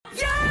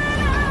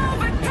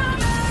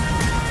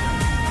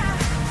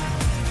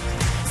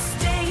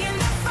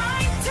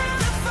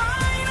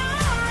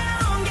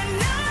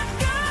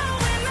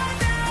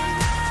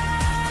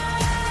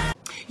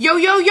Yo,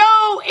 yo,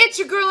 yo, it's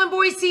your girl and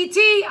boy CT.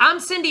 I'm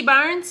Cindy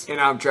Barnes.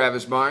 And I'm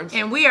Travis Barnes.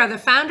 And we are the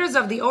founders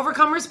of the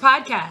Overcomers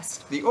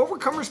Podcast. The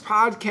Overcomers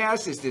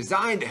Podcast is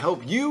designed to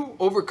help you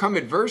overcome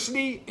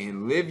adversity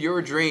and live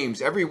your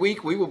dreams. Every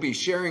week, we will be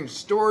sharing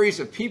stories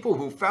of people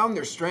who found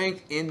their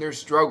strength in their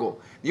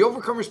struggle. The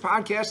Overcomers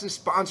Podcast is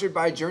sponsored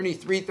by Journey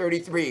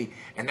 333,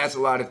 and that's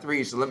a lot of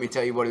threes, so let me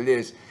tell you what it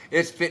is.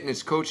 It's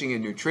fitness, coaching,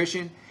 and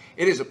nutrition.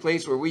 It is a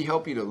place where we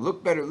help you to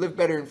look better, live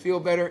better, and feel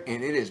better,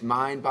 and it is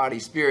mind, body,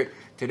 spirit.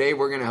 Today,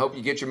 we're going to help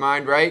you get your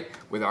mind right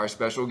with our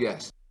special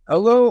guest.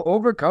 Hello,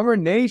 Overcomer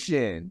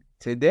Nation.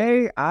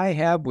 Today, I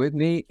have with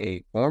me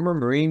a former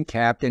Marine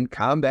captain,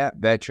 combat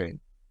veteran.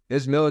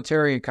 His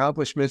military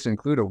accomplishments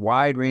include a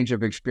wide range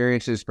of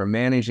experiences from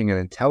managing an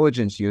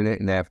intelligence unit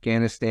in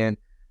Afghanistan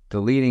to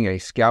leading a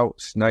scout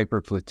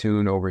sniper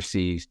platoon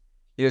overseas.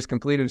 He has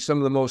completed some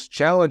of the most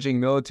challenging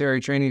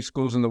military training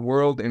schools in the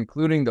world,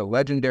 including the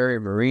legendary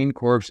Marine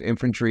Corps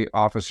Infantry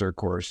Officer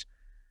Course.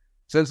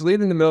 Since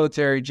leaving the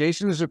military,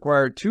 Jayson has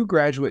acquired 2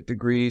 graduate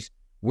degrees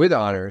with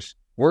honors,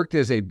 worked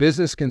as a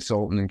business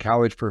consultant and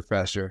college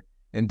professor,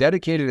 and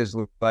dedicated his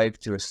life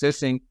to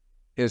assisting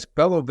his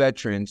fellow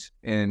veterans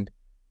in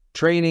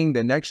training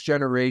the next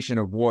generation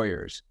of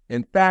warriors.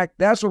 In fact,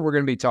 that's what we're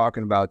going to be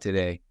talking about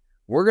today.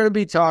 We're going to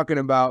be talking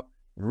about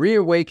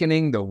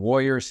Reawakening the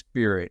Warrior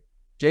Spirit.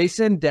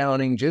 Jayson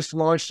Downing just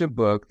launched a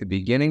book the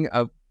beginning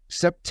of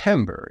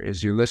September,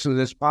 as you listen to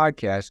this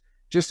podcast,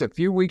 just a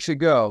few weeks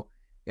ago.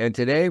 And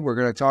today we're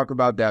going to talk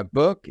about that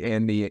book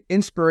and the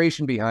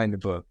inspiration behind the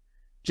book.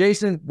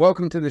 Jayson,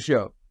 welcome to the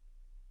show.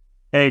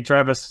 Hey,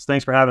 Travis.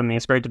 Thanks for having me.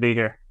 It's great to be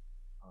here.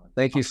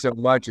 Thank you so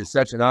much. It's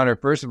such an honor.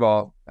 First of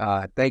all,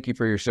 thank you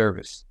for your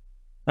service.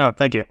 Oh,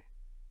 thank you.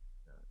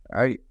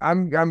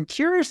 I'm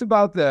curious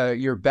about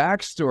your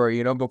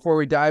backstory, before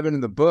we dive into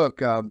the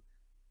book.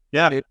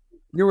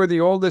 You were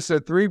the oldest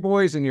of 3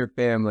 boys in your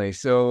family.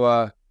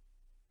 So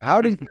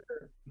how did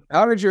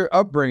your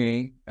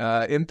upbringing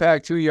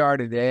impact who you are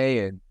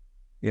today and,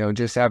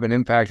 just have an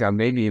impact on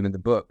maybe even the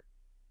book?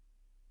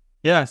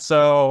 Yeah,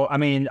 so,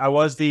 I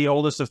was the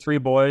oldest of 3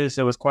 boys.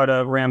 It was quite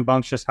a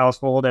rambunctious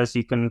household, as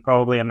you can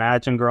probably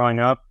imagine growing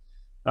up.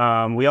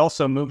 We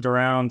also moved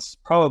around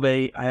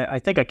probably, I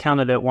think I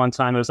counted it one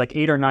time. It was like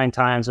 8 or 9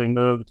 times we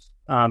moved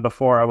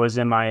before I was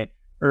in my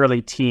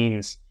early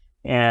teens.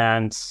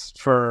 And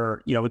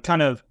we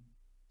kind of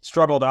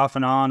struggled off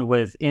and on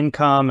with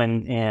income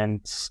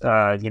and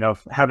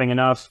having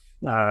enough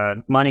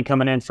money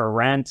coming in for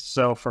rent.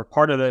 So for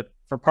part of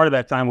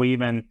that time, we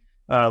even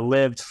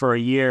lived for a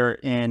year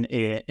in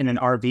an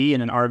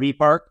RV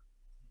park.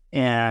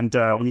 And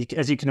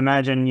as you can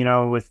imagine,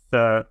 with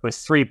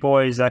 3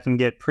 boys, that can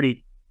get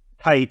pretty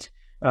tight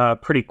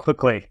pretty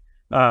quickly.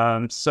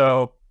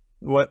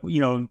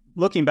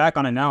 Looking back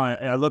on it now,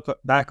 I look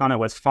back on it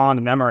with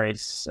fond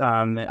memories.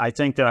 I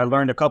think that I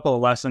learned a couple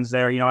of lessons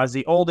there. As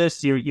the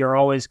oldest, you're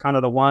always kind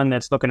of the one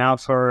that's looking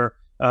out for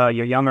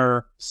your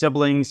younger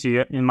siblings.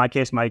 In my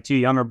case, my 2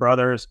 younger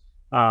brothers.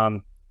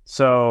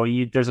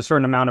 There's a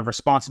certain amount of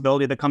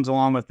responsibility that comes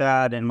along with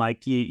that, and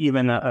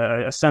even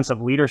a sense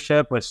of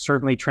leadership was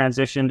certainly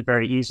transitioned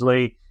very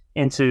easily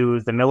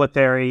into the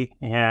military,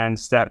 and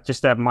that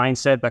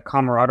mindset, that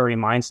camaraderie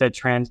mindset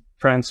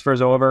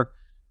transfers over.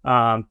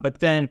 But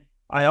then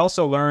I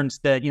also learned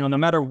that, no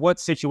matter what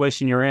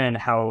situation you're in,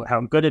 how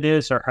good it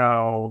is or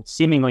how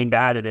seemingly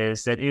bad it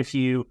is, that if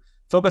you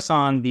focus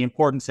on the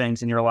important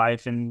things in your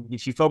life, and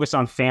if you focus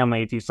on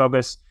family, if you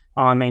focus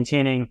on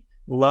maintaining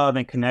love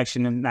and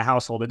connection in the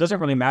household, it doesn't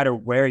really matter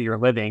where you're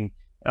living,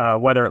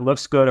 whether it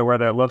looks good or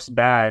whether it looks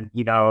bad.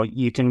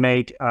 You can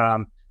make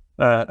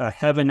a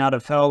heaven out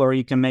of hell, or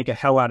you can make a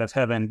hell out of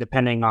heaven,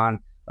 depending on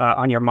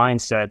your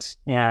mindset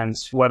and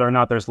whether or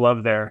not there's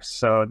love there.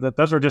 So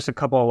those are just a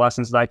couple of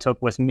lessons that I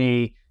took with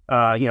me,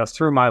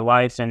 through my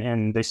life,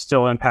 and they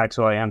still impact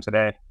who I am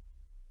today.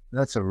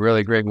 That's a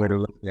really great way to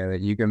look at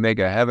it. You can make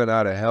a heaven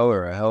out of hell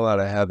or a hell out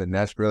of heaven.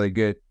 That's really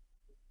good.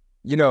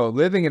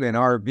 Living in an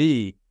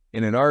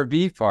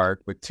RV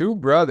park with 2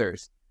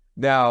 brothers.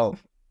 Now,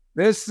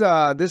 this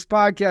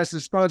podcast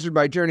is sponsored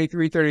by Journey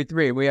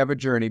 333. We have a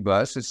Journey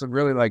bus. It's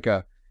really like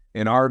an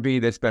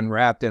RV that's been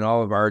wrapped in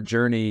all of our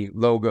Journey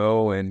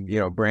logo and,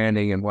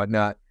 branding and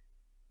whatnot.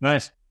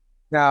 Nice.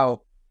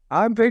 Now,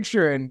 I'm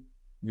picturing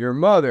your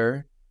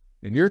mother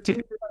and your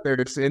 2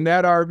 brothers in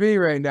that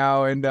RV right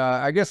now. And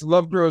I guess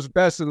love grows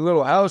best in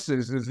little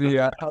houses is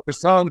how the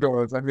song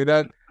goes.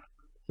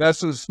 That's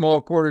some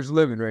small quarters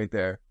living right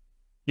there.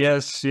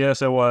 Yes,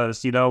 it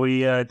was. We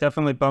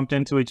definitely bumped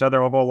into each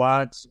other a whole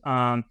lot.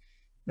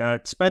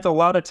 Spent a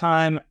lot of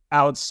time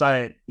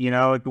outside,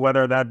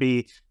 whether that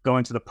be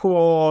going to the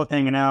pool,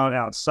 hanging out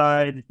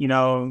outside,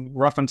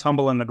 rough and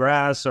tumble in the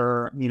grass,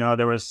 or,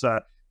 there was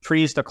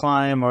trees to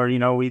climb, or,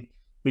 we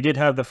did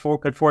have the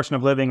good fortune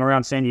of living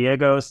around San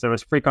Diego, so there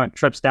was frequent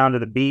trips down to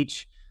the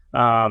beach.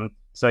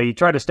 So you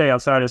try to stay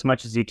outside as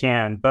much as you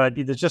can, but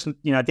there's just, at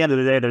the end of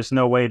the day, there's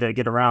no way to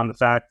get around the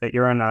fact that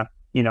you're in a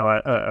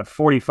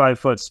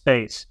 45-foot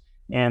space,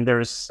 and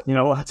there's,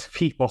 lots of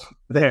people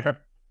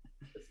there.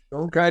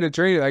 What kind of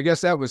training? I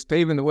guess that was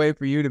paving the way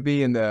for you to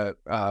be in the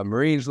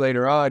Marines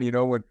later on,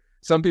 when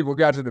some people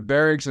got to the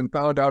barracks and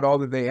found out all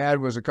that they had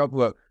was a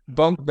couple of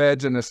bunk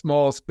beds in a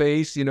small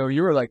space, you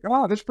were like,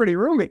 oh, that's pretty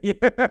roomy.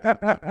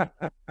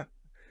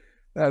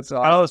 That's awesome.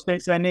 All the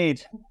space I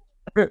need.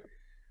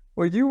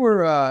 Well, you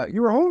were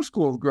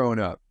homeschooled growing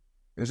up.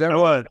 Is that I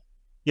right? was.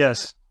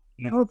 Yes.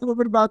 Tell us a little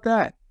bit about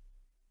that.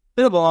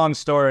 Bit of a long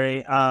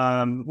story.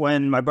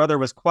 When my brother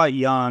was quite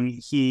young,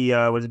 he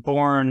was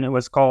born. It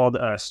was called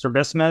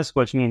strabismus,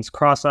 which means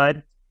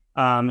cross-eyed.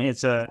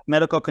 It's a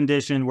medical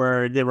condition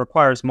where it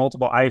requires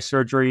multiple eye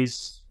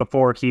surgeries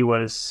before he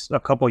was a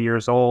couple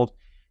years old.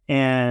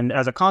 And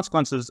as a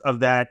consequence of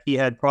that, he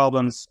had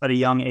problems at a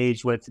young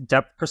age with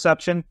depth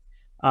perception.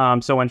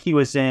 So when he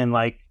was in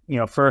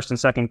first and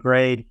second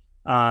grade,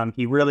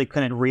 he really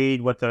couldn't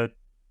read what the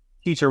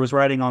teacher was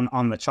writing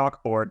on the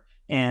chalkboard.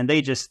 And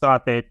they just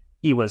thought that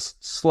he was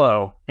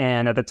slow.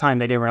 And at the time,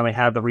 they didn't really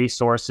have the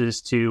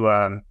resources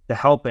to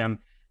help him.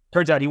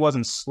 Turns out he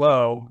wasn't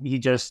slow. He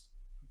just,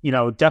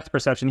 depth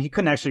perception. He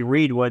couldn't actually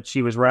read what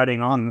she was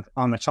writing on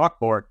the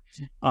chalkboard.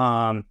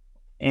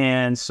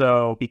 And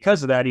so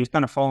because of that, he was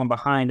kind of falling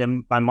behind.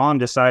 And my mom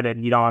decided,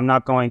 I'm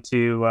not going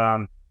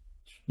to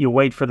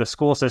wait for the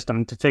school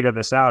system to figure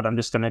this out. I'm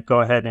just going to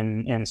go ahead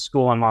and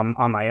school him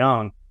on my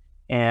own.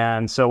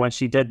 And so when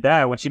she did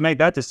that, when she made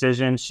that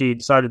decision, she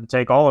decided to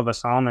take all of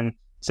us home and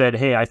said,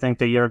 hey, I think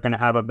that you're going to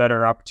have a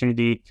better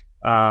opportunity,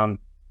 with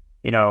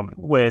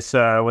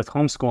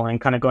homeschooling,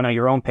 kind of going at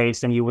your own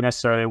pace than you would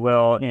necessarily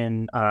will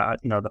in,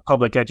 the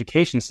public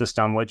education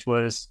system, which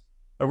was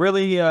a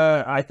really,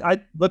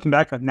 I looking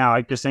back now,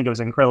 I just think it was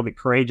an incredibly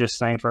courageous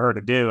thing for her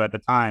to do at the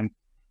time.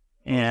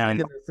 And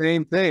the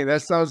same thing.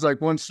 That sounds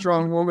like one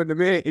strong woman to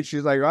me.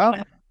 She's like, well,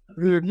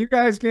 if you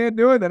guys can't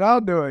do it, then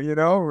I'll do it,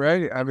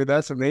 right? I mean,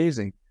 that's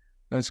amazing.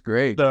 That's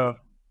great. So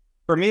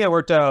for me, it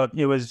worked out.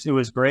 It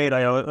was great.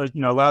 I,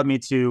 allowed me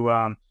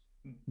to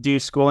do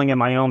schooling at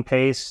my own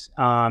pace.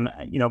 By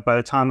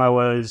the time I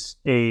was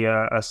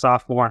a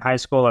sophomore in high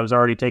school, I was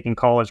already taking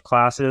college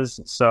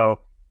classes. So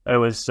I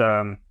was,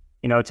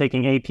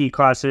 taking AP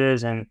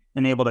classes and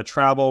able to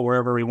travel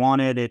wherever we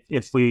wanted.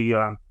 If we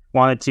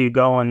wanted to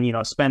go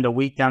and, spend a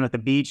week down at the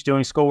beach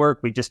doing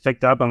schoolwork, we just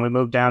picked up and we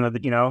moved down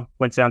to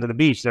went down to the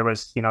beach. There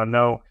was,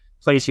 no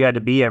place you had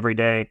to be every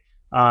day.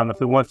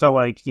 If we felt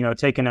like,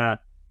 taking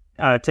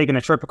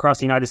a trip across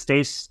the United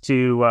States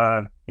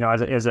to,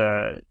 as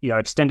a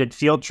extended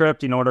field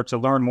trip in order to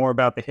learn more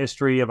about the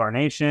history of our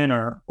nation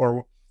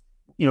or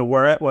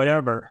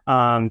whatever,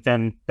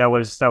 then that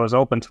was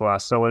open to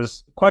us. So it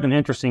was quite an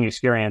interesting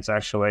experience,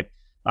 actually.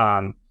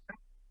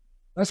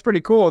 That's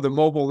pretty cool. The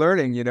mobile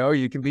learning,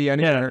 you can be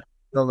anywhere,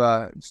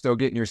 still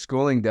getting your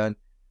schooling done.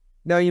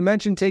 Now, you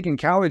mentioned taking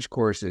college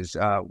courses.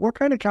 What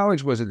kind of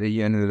college was it that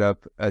you ended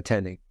up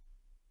attending?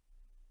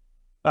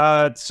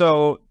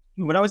 So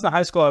when I was in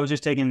high school, I was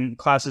just taking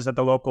classes at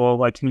the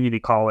local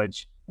community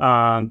college.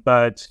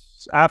 But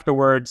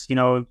afterwards,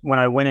 when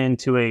I went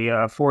into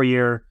a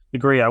 4-year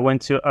degree, I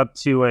went up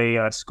to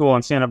a school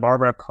in Santa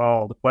Barbara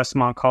called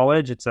Westmont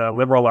College. It's a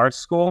liberal arts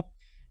school,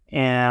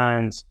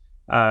 and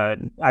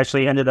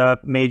actually ended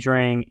up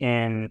majoring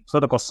in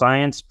political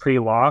science.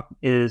 Pre-law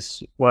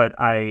is what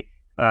I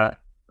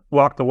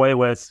walked away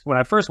with. When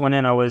I first went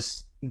in, I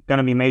was going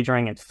to be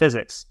majoring in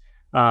physics.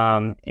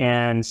 I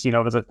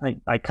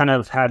kind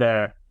of had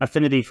a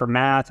affinity for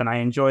math and I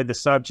enjoyed the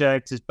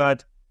subject,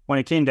 but when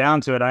it came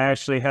down to it, I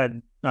actually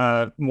had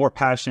more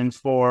passion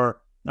for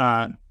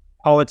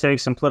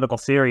politics and political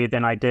theory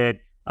than I did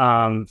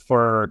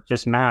for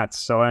just maths.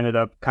 So I ended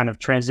up kind of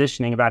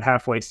transitioning about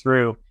halfway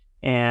through,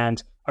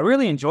 and I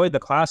really enjoyed the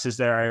classes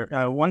there.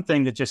 One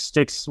thing that just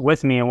sticks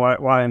with me and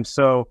why I'm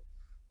so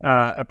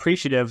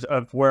appreciative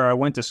of where I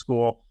went to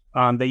school,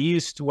 they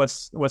used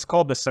what's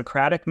called the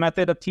Socratic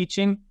method of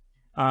teaching,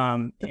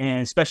 and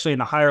especially in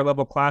the higher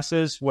level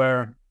classes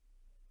where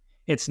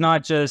it's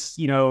not just,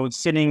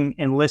 sitting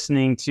and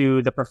listening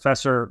to the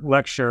professor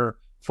lecture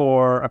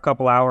for a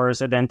couple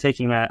hours and then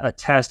taking a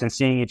test and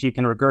seeing if you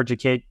can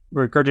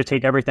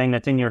regurgitate everything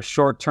that's in your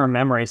short-term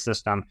memory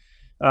system.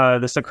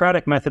 The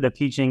Socratic method of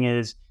teaching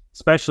is,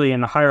 especially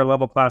in the higher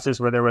level classes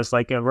where there was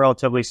a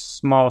relatively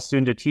small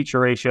student to teacher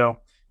ratio,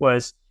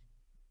 was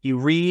you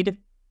read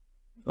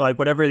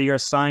whatever your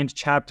assigned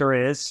chapter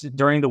is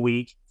during the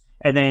week,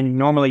 and then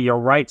normally you'll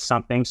write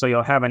something. So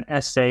you'll have an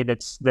essay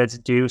that's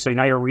due. So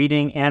now you're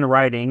reading and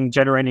writing,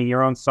 generating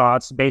your own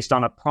thoughts based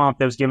on a prompt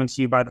that was given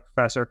to you by the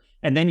professor.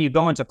 And then you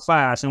go into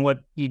class, and what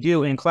you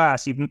do in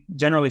class, you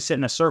generally sit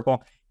in a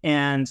circle,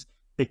 and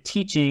the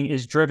teaching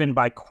is driven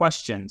by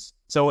questions.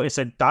 So it's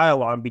a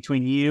dialogue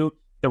between you,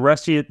 the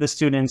rest of the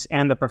students,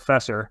 and the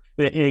professor.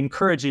 It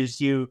encourages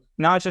you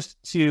not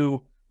just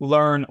to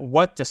learn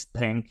what to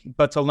think,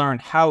 but to learn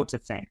how to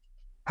think,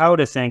 how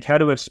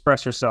to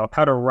express yourself,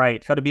 how to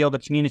write, how to be able to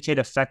communicate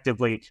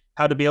effectively,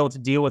 how to be able to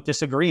deal with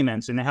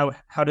disagreements, and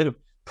how to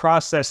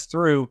process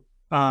through,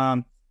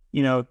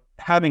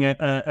 having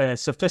a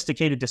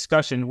sophisticated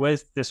discussion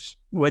with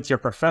your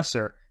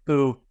professor,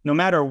 who, no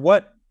matter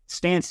what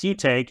stance you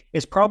take,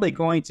 is probably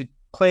going to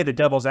play the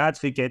devil's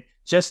advocate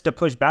just to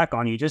push back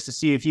on you, just to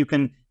see if you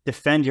can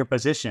defend your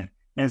position.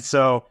 And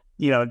so,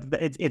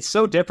 it's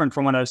so different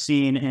from what I've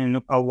seen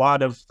in a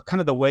lot of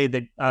kind of the way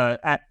that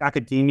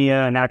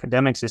academia and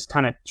academics is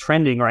kind of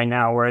trending right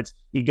now, where it's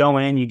you go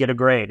in, you get a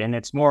grade, and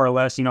it's more or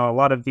less, a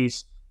lot of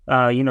these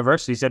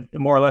universities that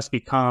more or less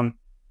become,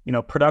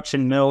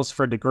 production mills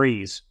for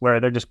degrees, where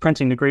they're just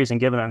printing degrees and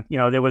giving them,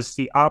 there was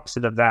the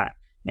opposite of that,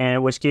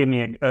 and which gave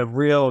me a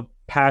real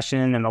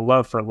passion and a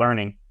love for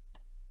learning.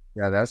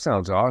 Yeah, that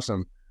sounds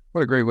awesome.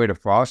 What a great way to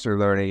foster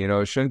learning.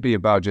 It shouldn't be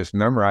about just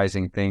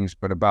memorizing things,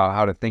 but about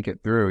how to think it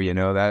through.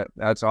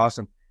 That's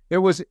awesome. It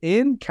was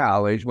in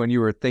college when you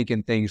were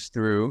thinking things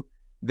through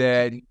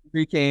that you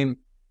became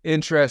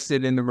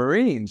interested in the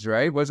Marines,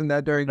 right? Wasn't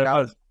that during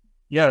college?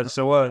 Yeah.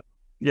 So,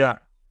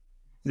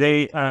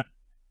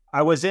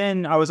 I was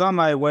on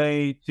my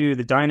way to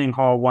the dining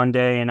hall one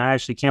day, and I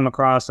actually came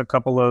across a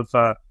couple of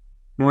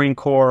Marine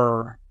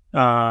Corps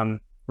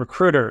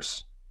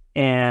recruiters.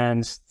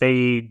 And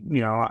they,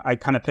 I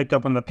kind of picked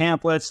up on the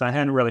pamphlets. I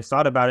hadn't really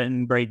thought about it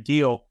in a great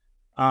deal.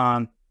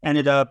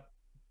 Ended up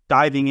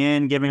diving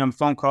in, giving them a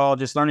phone call,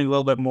 just learning a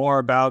little bit more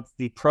about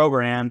the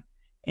program,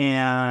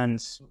 and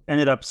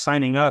ended up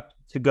signing up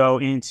to go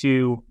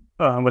into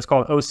what's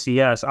called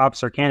OCS,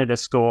 Officer Candidate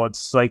School.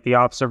 It's like the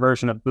officer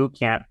version of boot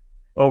camp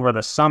over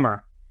the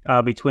summer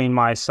between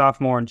my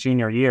sophomore and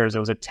junior years. It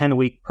was a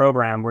 10-week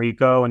program where you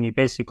go and you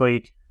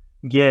basically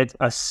get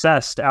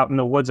assessed out in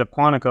the woods of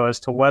Quantico as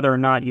to whether or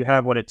not you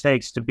have what it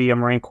takes to be a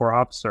Marine Corps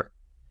officer.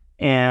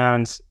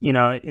 And,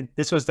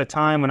 this was the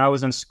time when I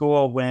was in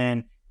school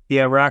when the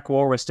Iraq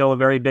War was still a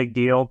very big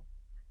deal,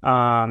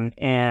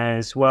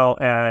 as well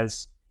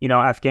as,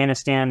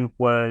 Afghanistan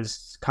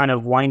was kind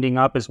of winding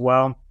up as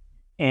well.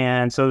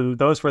 And so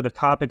those were the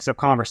topics of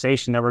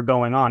conversation that were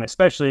going on,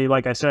 especially,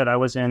 like I said, I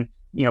was in,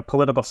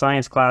 political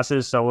science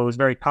classes, so it was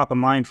very top of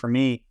mind for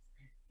me.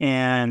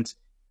 And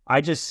I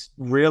just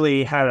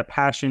really had a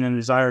passion and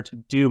desire to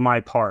do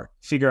my part,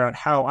 figure out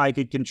how I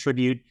could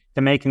contribute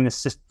to making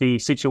the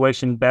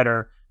situation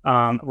better,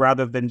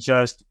 rather than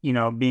just,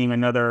 being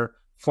another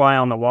fly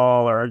on the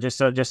wall or just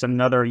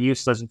another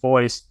useless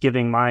voice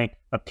giving my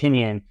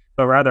opinion,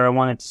 but rather I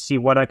wanted to see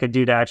what I could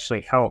do to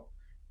actually help.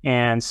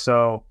 And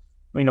so,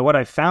 what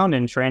I found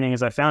in training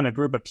is I found a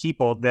group of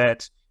people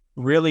that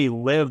really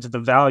lived the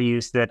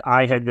values that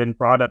I had been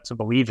brought up to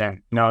believe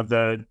in.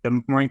 The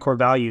Marine Corps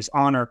values: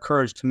 honor,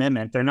 courage,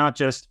 commitment. They're not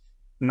just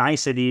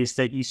niceties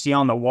that you see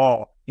on the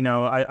wall.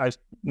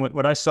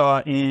 What I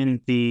saw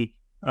in the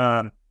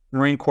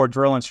Marine Corps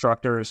drill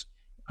instructors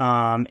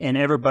and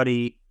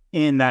everybody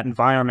in that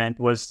environment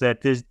was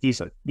that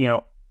these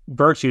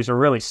virtues are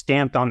really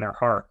stamped on their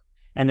heart,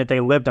 and that they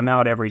lived them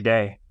out every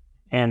day.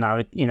 And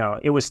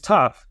it was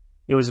tough.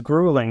 It was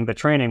grueling. The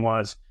training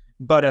was.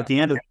 But at the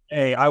end of the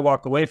day, I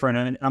walked away from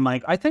it, and I'm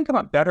like, I think I'm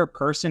a better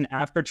person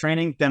after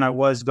training than I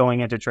was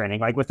going into training.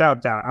 Like,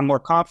 without doubt, I'm more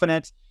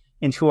confident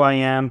in who I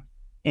am,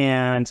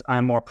 and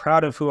I'm more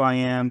proud of who I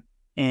am.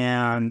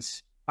 And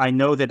I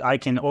know that I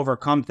can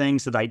overcome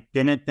things that I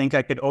didn't think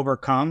I could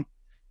overcome,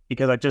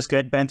 because I just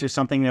been through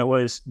something that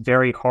was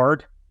very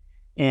hard.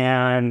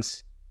 And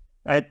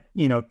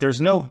there's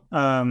no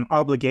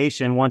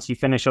obligation once you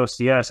finish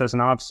OCS as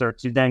an officer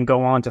to then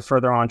go on to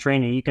further on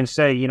training. You can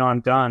say, I'm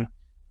done.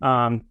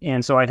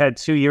 And so I had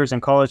 2 years in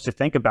college to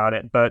think about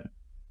it. But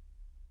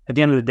at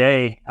the end of the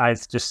day, I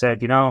just said,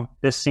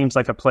 this seems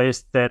like a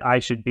place that I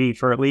should be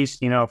for at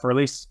least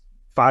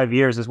 5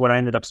 years is what I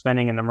ended up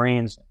spending in the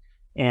Marines.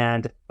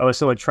 And I was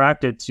so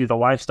attracted to the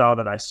lifestyle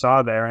that I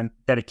saw there, and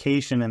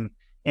dedication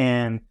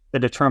and the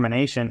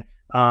determination,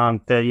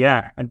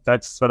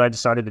 that's what I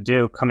decided to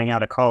do coming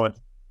out of college.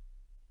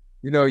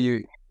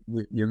 You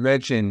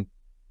mentioned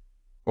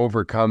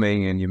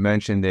overcoming, and you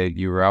mentioned that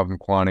you were out in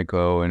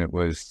Quantico, and it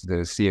was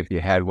to see if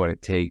you had what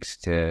it takes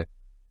to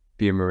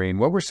be a Marine.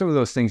 What were some of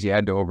those things you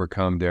had to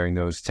overcome during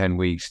those 10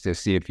 weeks to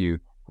see if you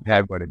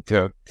had what it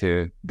took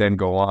to then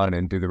go on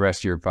and do the rest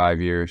of your 5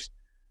 years?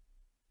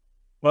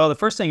 Well, the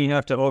first thing you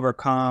have to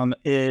overcome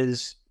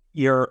is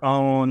your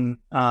own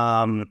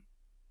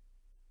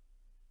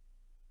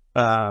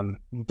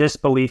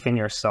disbelief in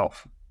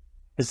yourself.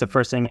 Is the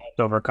first thing you have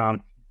to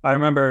overcome. I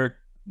remember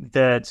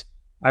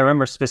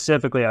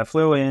specifically, I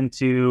flew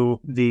into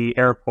the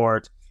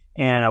airport,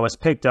 and I was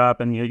picked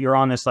up, and you're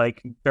on this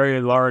like very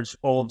large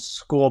old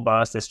school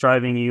bus that's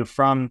driving you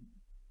from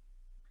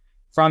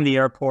the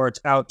airport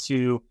out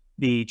to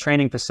the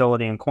training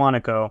facility in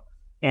Quantico,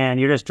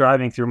 and you're just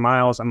driving through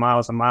miles and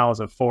miles and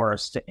miles of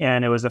forest.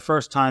 And it was the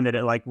first time that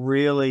it like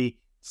really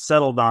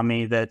settled on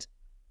me that,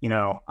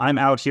 I'm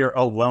out here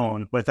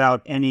alone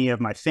without any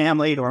of my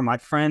family or my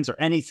friends or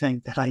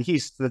anything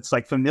that's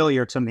like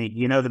familiar to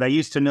me, that I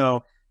used to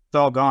know. It's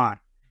all gone.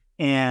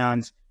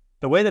 And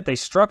the way that they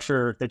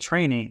structure the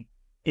training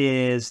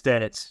is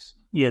that it's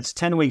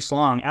 10 weeks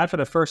long. After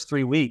the first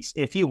 3 weeks,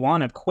 if you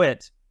want to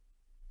quit,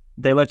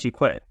 they let you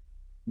quit.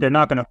 They're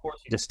not going to force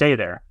you to stay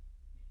there.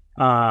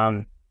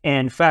 And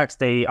in fact,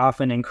 they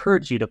often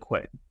encourage you to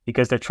quit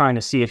because they're trying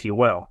to see if you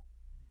will.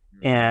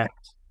 And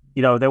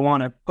they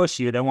want to push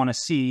you. They want to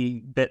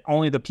see that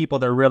only the people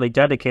that are really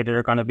dedicated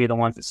are going to be the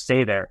ones that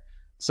stay there.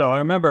 So I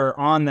remember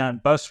on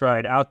that bus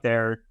ride out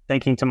there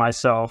thinking to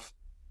myself,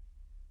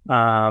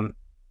 I'm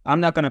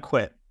not going to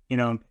quit.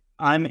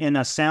 I'm in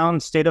a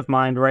sound state of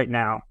mind right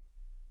now.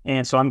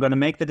 And so I'm going to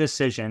make the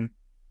decision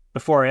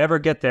before I ever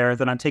get there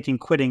that I'm taking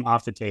quitting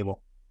off the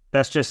table.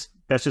 That's just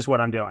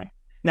what I'm doing.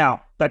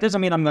 Now, that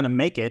doesn't mean I'm going to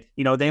make it.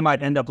 They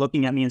might end up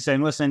looking at me and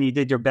saying, listen, you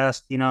did your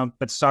best,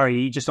 but sorry,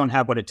 you just don't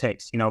have what it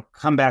takes.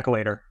 Come back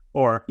later.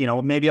 Or,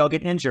 maybe I'll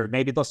get injured.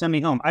 Maybe they'll send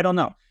me home. I don't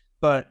know.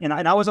 But, and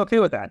I was okay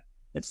with that.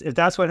 If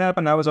that's what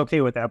happened, I was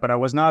okay with that. But I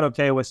was not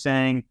okay with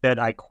saying that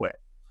I quit.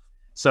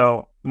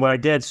 So what I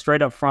did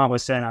straight up front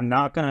was saying, I'm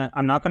not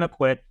gonna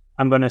quit.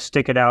 I'm going to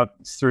stick it out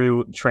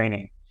through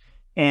training.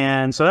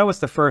 And so that was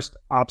the first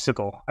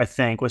obstacle, I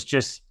think, was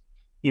just,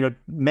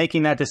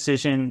 making that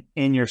decision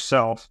in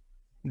yourself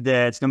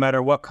that no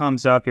matter what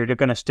comes up, you're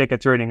going to stick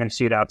it through and you're going to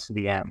see it out to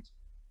the end.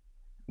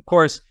 Of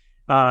course,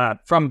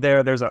 from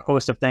there's a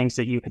host of things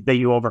that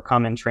you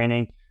overcome in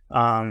training.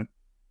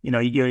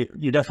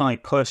 You definitely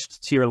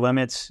pushed to your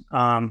limits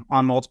on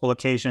multiple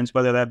occasions,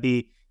 whether that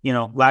be,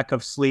 lack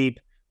of sleep,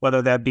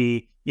 whether that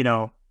be,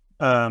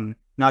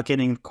 not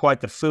getting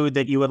quite the food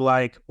that you would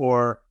like,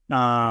 or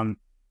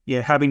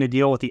having to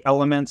deal with the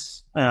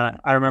elements.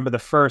 I remember the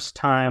first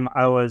time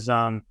I was,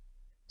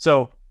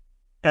 so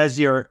as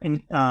you're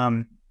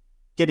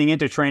getting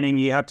into training,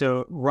 you have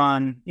to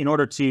run, in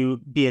order to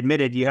be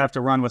admitted, you have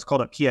to run what's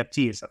called a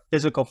PFT, it's a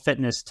physical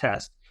fitness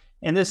test.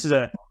 And this is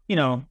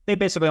they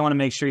basically want to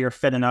make sure you're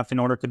fit enough in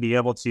order to be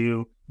able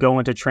to go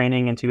into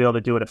training and to be able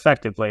to do it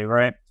effectively,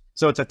 right?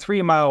 So it's a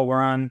 3-mile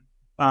run.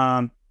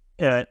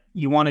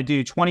 You want to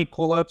do 20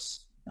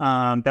 pull-ups.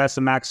 That's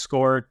the max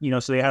score,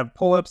 so they have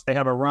pull-ups, they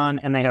have a run,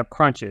 and they have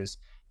crunches.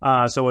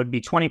 So it would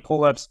be 20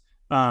 pull-ups,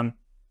 20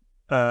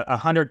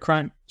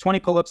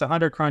 pull-ups,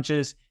 100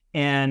 crunches,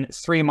 and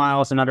 3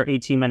 miles in under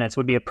 18 minutes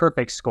would be a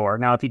perfect score.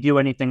 Now, if you do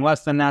anything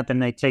less than that, then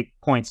they take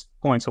points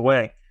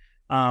away.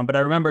 But I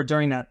remember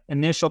during that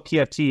initial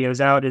PFT, it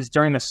was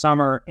during the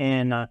summer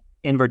in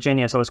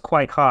Virginia, so it was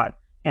quite hot.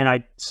 And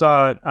I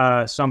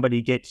saw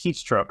somebody get heat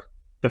stroke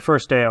the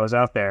first day I was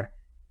out there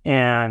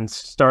and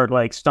start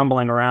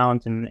stumbling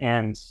around. And I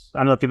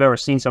don't know if you've ever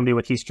seen somebody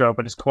with heat stroke,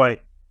 but it's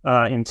quite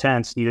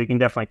intense. You can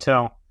definitely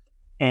tell.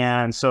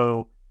 And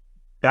so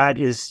that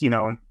is,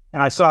 and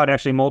I saw it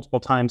actually multiple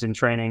times in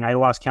training. I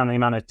lost count of the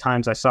amount of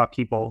times I saw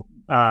people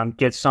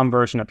get some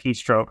version of heat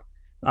stroke.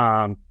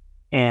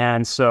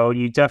 And so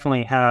you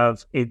definitely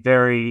have a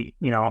very,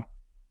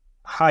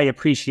 high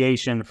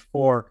appreciation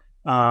for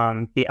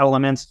the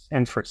elements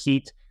and for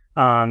heat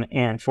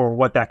and for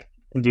what that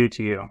can do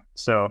to you.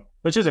 So,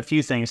 which is a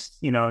few things,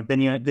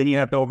 then you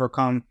have to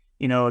overcome,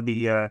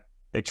 the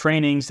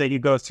trainings that you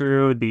go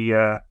through,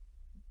 the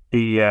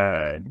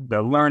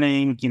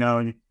learning, you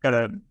got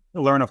to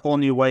learn a whole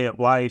new way of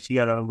life. You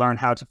got to learn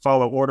how to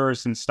follow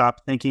orders and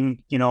stop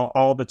thinking,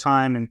 all the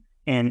time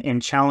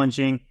and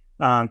challenging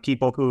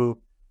people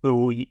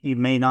who you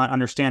may not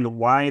understand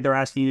why they're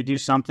asking you to do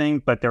something,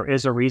 but there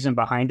is a reason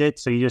behind it.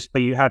 So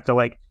you have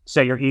to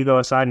set your ego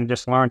aside and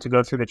just learn to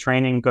go through the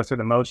training, go through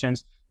the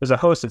motions. There's a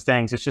host of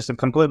things. It's just a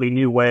completely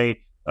new way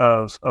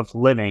of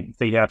living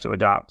that you have to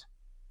adopt.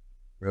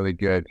 Really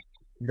good.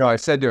 I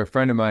said to a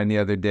friend of mine the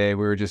other day,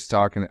 we were just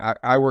talking,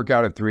 I work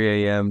out at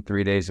 3 a.m.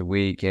 3 days a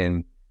week,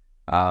 and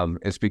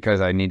it's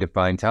because I need to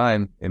find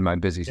time in my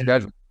busy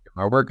schedule to get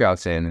my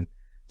workouts in. And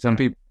some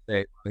people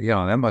say,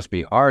 that must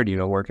be hard,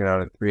 working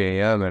out at 3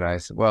 a.m. And I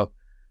said, well,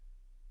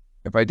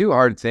 if I do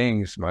hard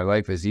things, my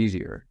life is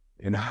easier,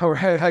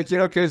 right?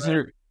 Because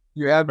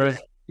you have that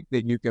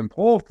you can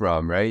pull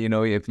from, right? If you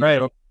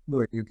don't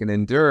do it, you can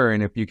endure.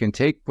 And if you can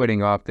take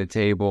quitting off the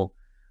table,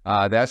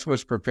 that's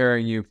what's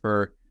preparing you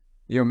for,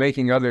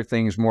 making other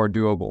things more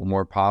doable,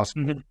 more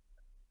possible.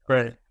 Mm-hmm.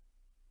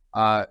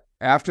 Right.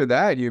 After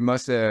that, you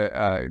must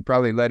have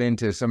probably led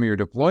into some of your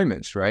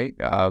deployments, right?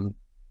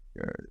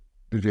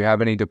 Did you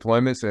have any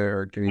deployments,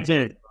 or can you talk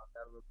about that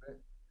a little bit?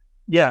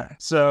 Yeah.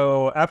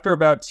 So after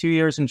about 2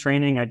 years in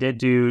training, I did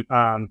do 2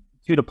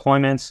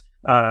 deployments.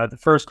 The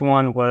first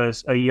one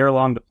was a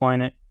year-long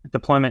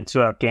deployment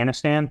to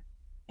Afghanistan.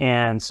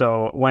 And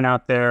so went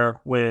out there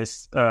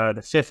with the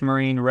 5th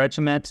Marine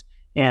Regiment,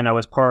 and I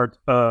was part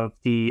of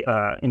the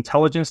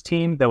intelligence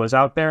team that was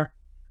out there.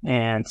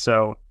 And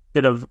so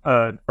did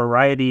a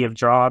variety of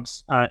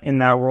jobs in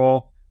that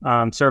role,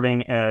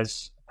 serving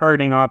as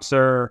targeting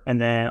officer, and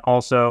then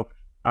also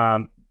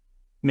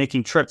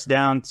making trips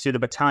down to the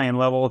battalion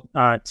level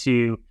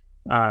to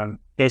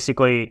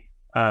basically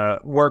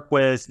work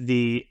with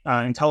the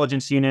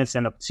intelligence units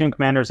and the platoon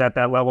commanders at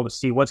that level to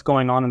see what's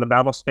going on in the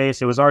battle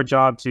space. It was our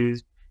job to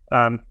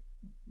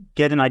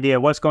get an idea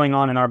of what's going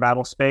on in our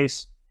battle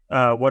space.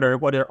 What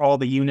are all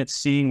the units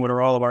seeing? What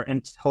are all of our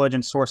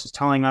intelligence sources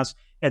telling us?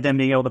 And then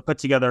being able to put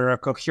together a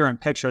coherent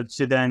picture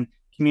to then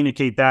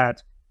communicate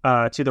that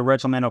to the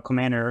regimental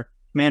commander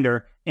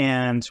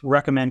and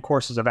recommend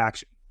courses of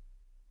action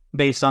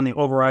based on the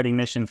overriding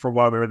mission for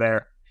while we were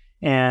there.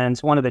 And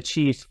one of the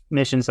chief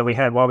missions that we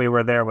had while we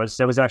were there was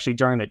actually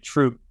during the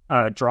troop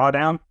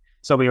drawdown.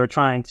 So we were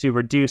trying to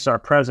reduce our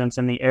presence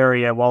in the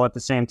area while at the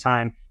same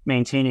time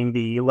maintaining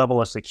the level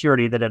of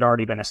security that had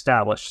already been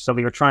established. So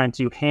we were trying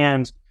to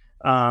hand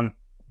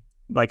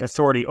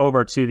authority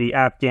over to the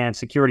Afghan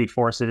security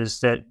forces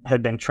that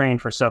had been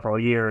trained for several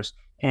years,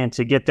 and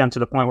to get them to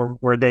the point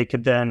where they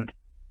could then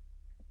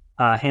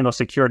handle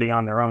security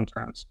on their own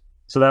terms.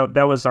 So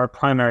that was our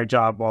primary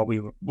job while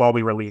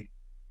we were leaving.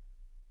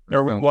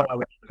 Or while I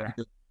was there.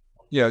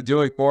 Yeah,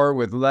 doing more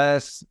with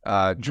less,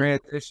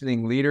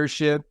 transitioning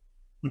leadership.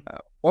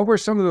 What were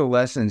some of the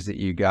lessons that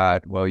you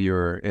got while you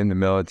were in the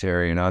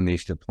military and on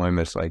these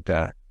deployments like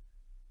that?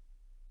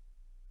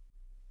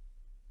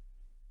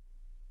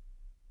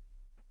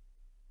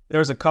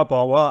 There's a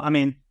couple. Well, I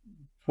mean,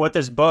 what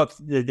this book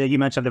that you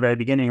mentioned at the very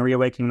beginning,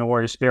 Reawakening the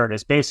Warrior Spirit,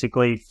 is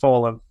basically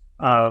full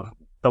of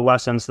the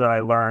lessons that I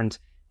learned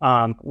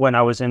when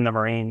I was in the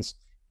Marines,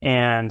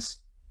 and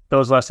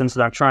those lessons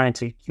that I'm trying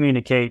to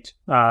communicate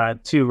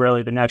to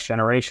really the next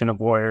generation of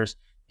warriors,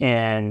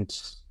 and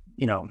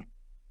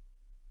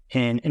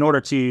in order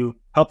to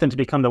help them to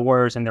become the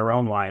warriors in their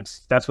own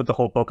lives. That's what the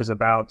whole book is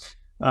about.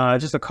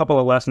 Just a couple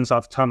of lessons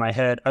off the top of my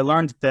head. I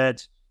learned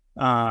that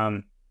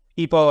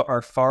people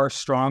are far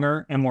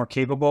stronger and more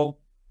capable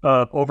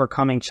of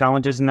overcoming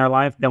challenges in their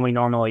life than we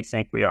normally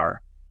think we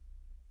are.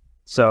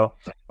 So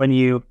when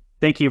you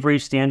think you've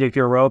reached the end of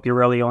your rope, you're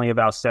really only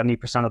about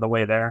 70% of the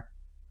way there.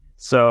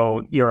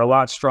 So you're a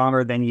lot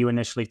stronger than you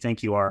initially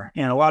think you are.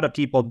 And a lot of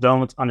people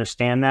don't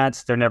understand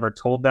that. They're never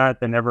told that.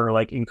 They're never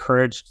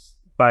encouraged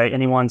by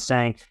anyone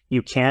saying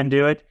you can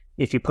do it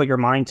if you put your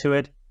mind to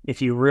it.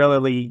 If you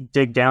really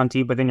dig down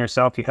deep within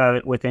yourself, you have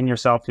it within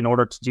yourself in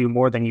order to do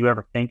more than you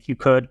ever think you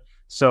could.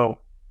 So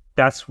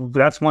that's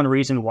one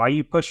reason why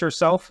you push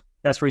yourself.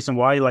 That's the reason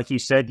why, like you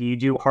said, you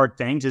do hard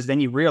things, is then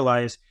you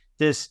realize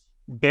this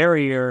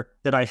barrier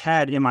that I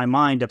had in my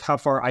mind of how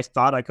far I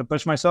thought I could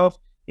push myself,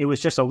 it was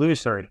just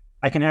illusory.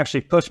 I can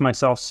actually push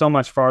myself so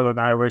much farther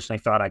than I originally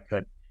thought I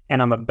could.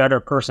 And I'm a better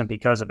person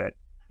because of it.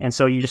 And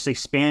so you just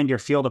expand your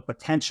field of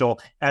potential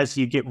as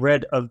you get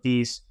rid of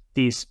these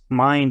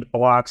mind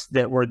blocks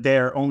that were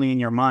there only in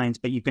your mind,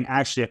 but you can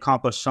actually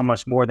accomplish so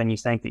much more than you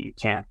think that you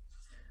can.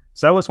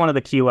 So that was one of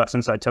the key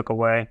lessons I took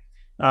away.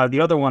 The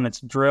other one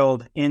that's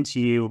drilled into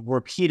you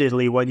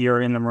repeatedly when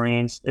you're in the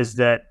Marines is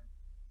that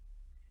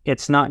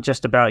it's not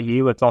just about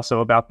you, it's also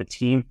about the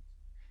team.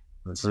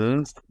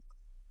 Mm-hmm.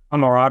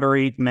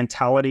 Camaraderie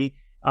mentality,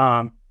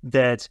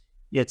 that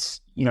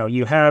it's,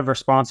 you have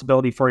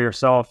responsibility for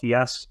yourself,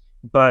 yes,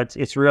 but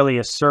it's really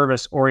a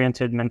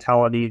service-oriented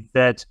mentality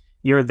that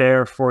you're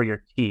there for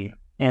your team,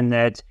 and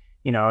that,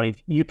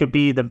 if you could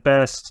be the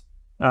best,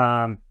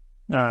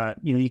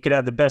 you could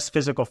have the best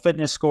physical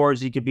fitness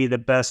scores, you could be the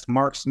best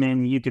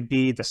marksman, you could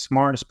be the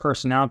smartest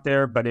person out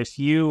there, but if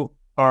you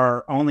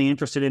are only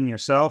interested in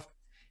yourself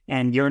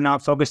and you're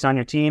not focused on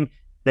your team,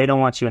 they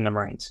don't want you in the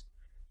Marines.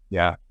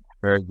 Yeah,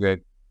 very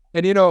good.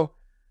 And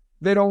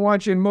they don't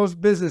want you in most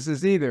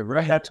businesses either,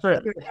 right? That's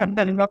right.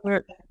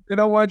 They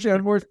don't want you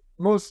on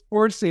most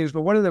sports teams.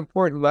 But one of the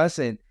important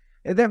lessons,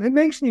 and that it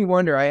makes me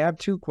wonder, I have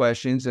two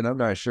questions, and I'm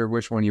not sure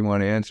which one you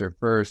want to answer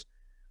first.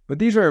 But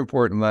these are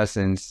important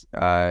lessons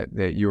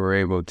that you were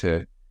able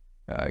to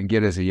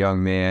get as a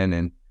young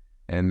man,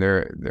 and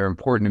they're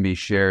important to be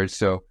shared.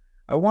 So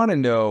I want to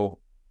know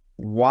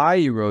why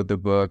you wrote the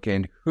book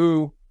and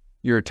who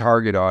your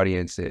target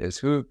audience is.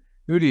 Who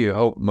do you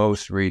hope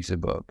most reads the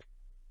book?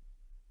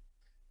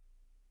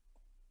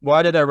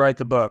 Why did I write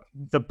the book?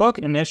 The book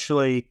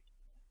initially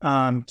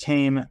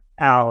came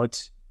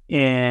out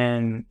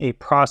in a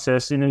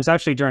process, and it was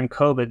actually during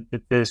COVID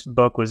that this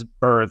book was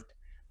birthed,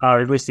 or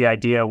at least the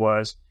idea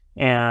was.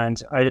 And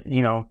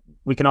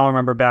we can all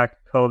remember back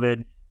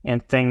COVID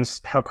and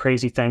how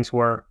crazy things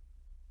were.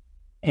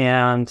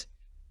 And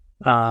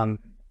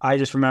I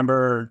just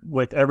remember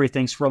with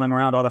everything swirling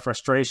around, all the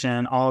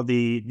frustration, all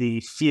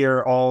the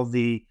fear, all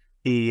the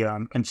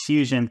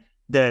confusion,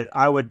 that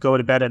I would go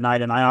to bed at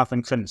night and I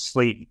often couldn't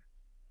sleep.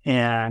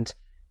 And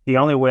the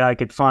only way I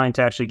could find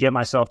to actually get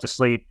myself to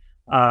sleep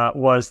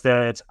was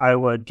that I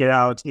would get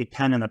out a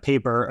pen and a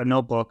paper, a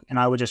notebook, and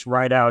I would just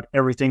write out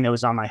everything that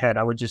was on my head.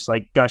 I would just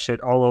gush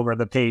it all over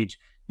the page.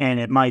 And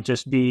it might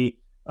just be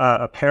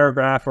a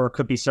paragraph, or it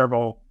could be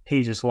several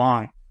pages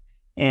long.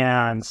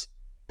 And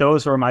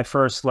those were my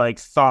first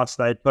thoughts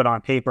that I'd put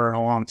on paper in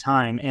a long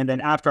time. And then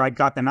after I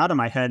got them out of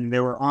my head and they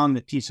were on the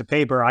piece of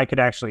paper, I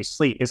could actually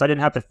sleep because I didn't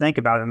have to think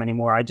about them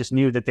anymore. I just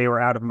knew that they were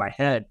out of my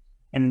head.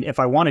 And if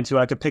I wanted to,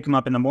 I could pick them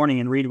up in the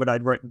morning and read what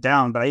I'd written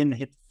down, but I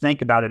didn't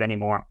think about it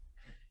anymore.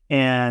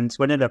 And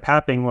what ended up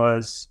happening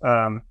was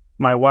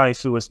my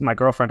wife, who was my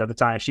girlfriend at the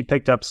time, she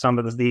picked up some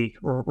of the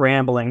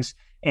ramblings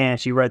and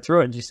she read through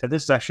it and she said,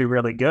 "This is actually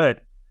really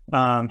good.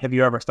 Have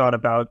you ever thought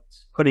about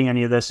putting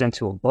any of this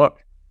into a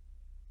book?"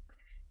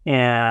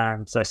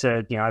 And so I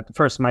said, at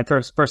first, my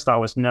first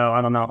thought was, no,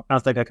 I don't know. I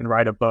don't think I can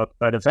write a book.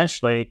 But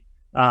eventually,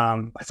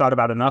 I thought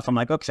about it enough. I'm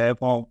like, okay,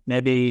 well,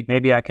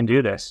 maybe I can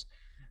do this.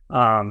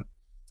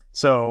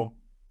 So,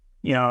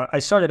 I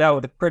started out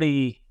with a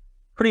pretty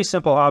pretty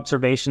simple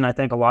observation I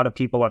think a lot of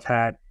people have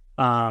had.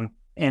 And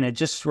it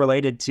just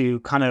related to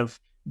kind of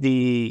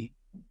the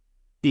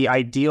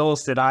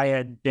ideals that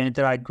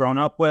I'd grown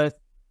up with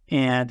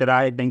and that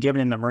I had been given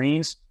in the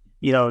Marines.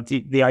 You know,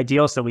 the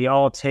ideals that we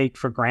all take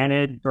for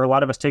granted, or a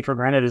lot of us take for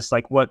granted, is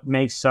like what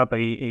makes up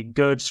a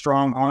good,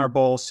 strong,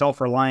 honorable,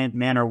 self-reliant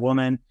man or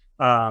woman,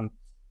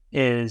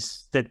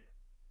 is that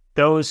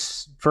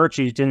those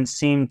virtues didn't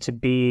seem to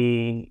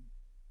be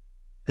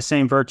the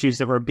same virtues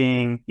that were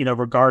being,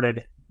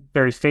 regarded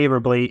very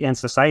favorably in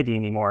society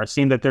anymore. It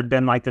seemed that there'd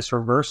been like this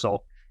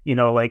reversal,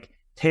 like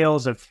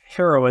tales of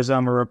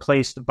heroism are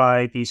replaced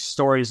by these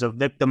stories of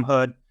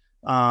victimhood.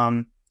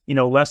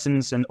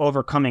 Lessons in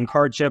overcoming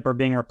hardship are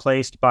being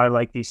replaced by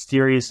like these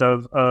theories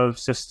of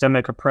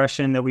systemic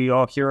oppression that we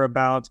all hear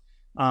about.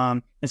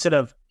 Instead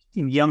of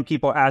young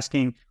people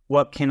asking,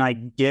 what can I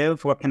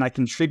give? What can I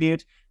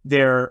contribute?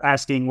 They're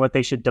asking what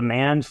they should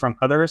demand from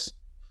others.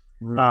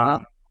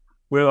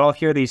 We all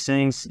hear these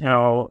things,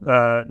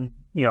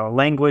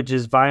 language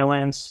is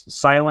violence.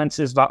 Silence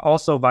is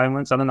also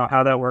violence. I don't know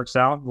how that works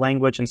out.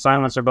 Language and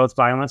silence are both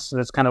violence. So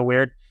that's kind of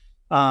weird.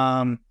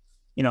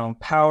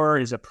 Power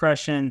is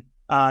oppression.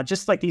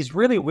 Just like these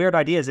really weird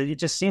ideas. It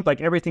just seemed like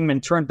everything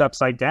been turned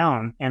upside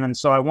down. And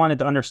so I wanted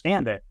to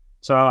understand it.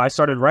 So I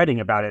started writing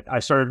about it. I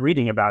started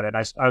reading about it.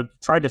 I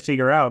tried to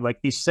figure out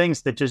like these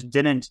things that just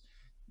didn't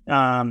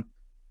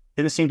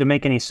seem to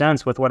make any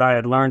sense with what I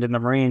had learned in the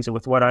Marines and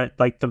with what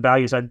the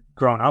values I'd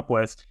grown up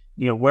with.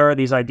 Where are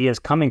these ideas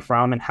coming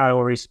from and how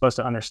are we supposed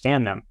to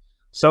understand them?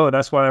 So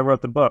that's why I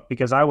wrote the book,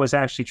 because I was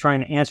actually trying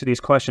to answer these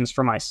questions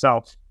for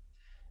myself.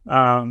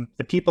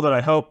 The people that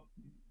I hope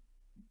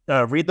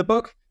read the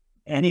book,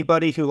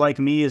 anybody who, like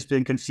me, has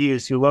been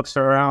confused, who looks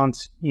around,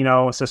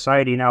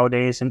 society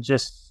nowadays and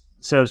just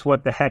says,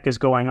 what the heck is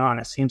going on?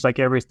 It seems like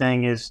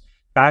everything is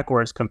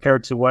backwards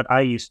compared to what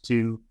I used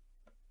to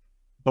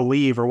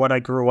believe or what I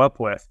grew up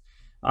with.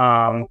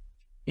 And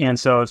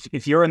so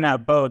if you're in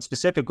that boat,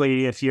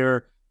 specifically if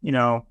you're,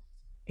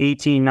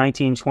 18,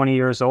 19, 20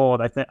 years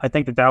old, I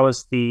think that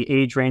was the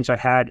age range I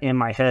had in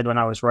my head when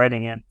I was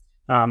writing it.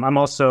 I'm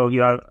also,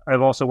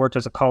 I've also worked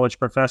as a college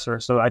professor,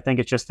 so I think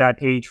it's just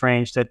that age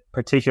range that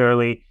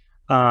particularly,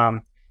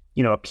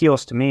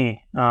 appeals to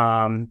me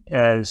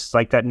as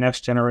like that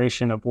next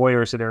generation of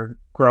warriors that are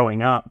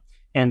growing up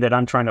and that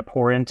I'm trying to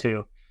pour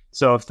into.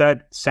 So if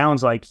that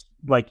sounds like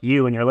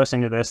you and you're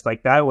listening to this,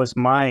 like that was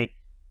my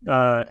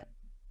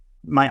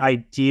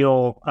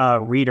ideal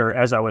reader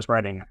as I was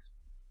writing it.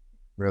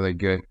 Really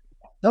good.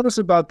 Tell us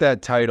about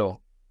that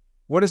title.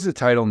 What does the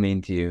title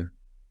mean to you?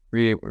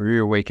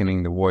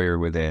 Reawakening the Warrior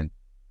Within.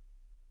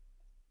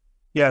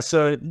 Yeah,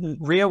 so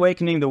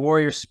Reawakening the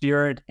Warrior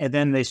Spirit, and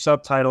then the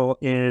subtitle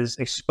is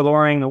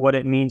Exploring what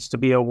it means to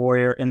be a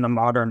warrior in the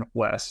modern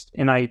West.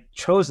 And I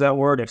chose that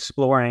word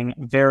exploring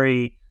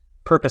very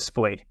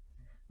purposefully.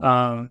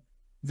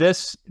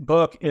 This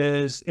book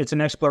it's an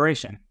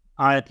exploration.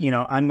 I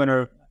am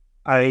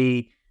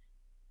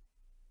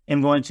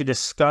going to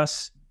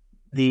discuss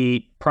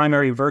the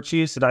primary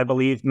virtues that I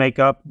believe make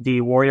up the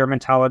warrior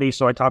mentality.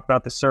 So I talk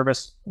about the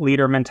service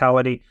leader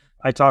mentality.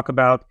 I talk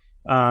about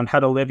how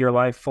to live your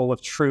life full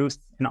of truth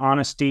and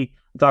honesty.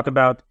 I talk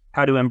about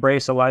how to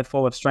embrace a life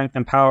full of strength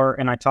and power.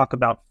 And I talk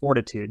about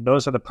fortitude.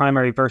 Those are the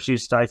primary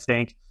virtues that I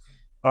think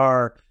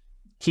are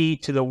key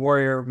to the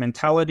warrior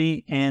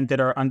mentality and that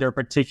are under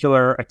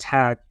particular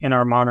attack in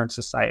our modern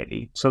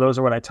society. So those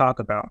are what I talk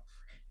about.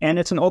 And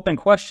it's an open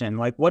question,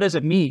 like, what does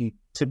it mean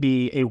to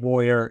be a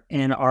warrior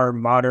in our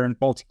modern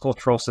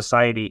multicultural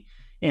society?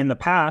 In the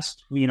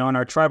past, in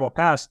our tribal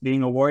past,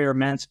 being a warrior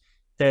meant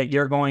that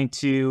you're going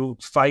to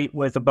fight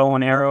with a bow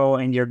and arrow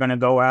and you're going to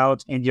go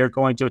out and you're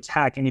going to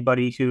attack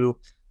anybody who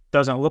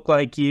doesn't look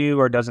like you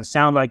or doesn't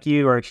sound like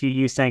you or who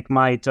you think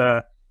might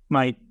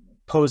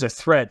pose a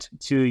threat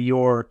to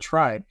your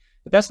tribe.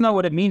 But that's not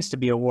what it means to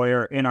be a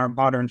warrior in our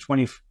modern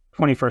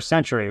 21st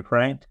century,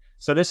 right?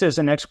 So this is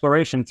an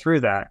exploration through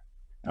that.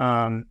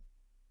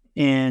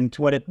 And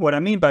what I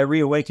mean by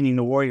reawakening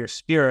the warrior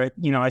spirit,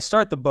 I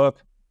start the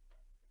book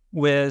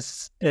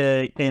with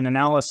an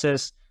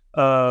analysis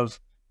of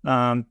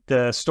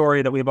the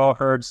story that we've all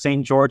heard,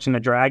 St. George and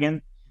the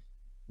Dragon.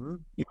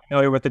 You're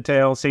familiar with the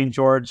tale? St.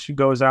 George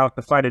goes out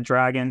to fight a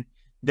dragon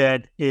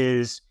that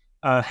has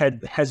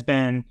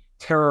been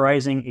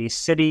terrorizing a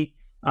city.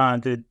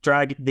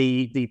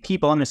 The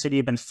people in the city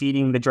have been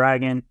feeding the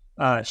dragon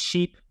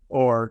sheep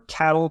or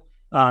cattle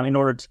in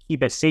order to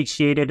keep it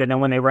satiated. And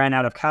then when they ran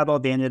out of cattle,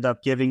 they ended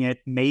up giving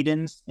it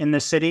maidens in the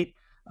city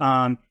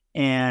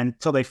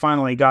until they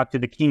finally got to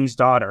the king's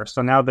daughter.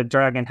 So now the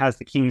dragon has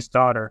the king's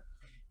daughter.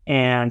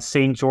 And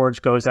St.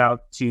 George goes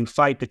out to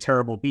fight the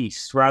terrible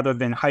beasts rather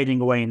than hiding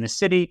away in the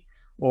city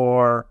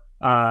or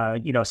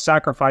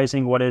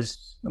sacrificing what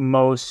is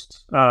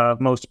most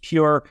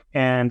pure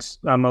and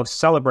most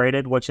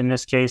celebrated, which in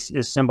this case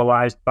is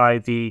symbolized by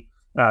the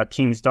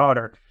king's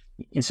daughter.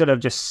 Instead of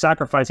just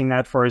sacrificing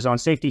that for his own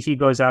safety, he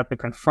goes out to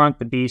confront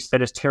the beast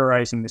that is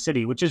terrorizing the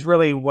city, which is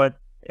really what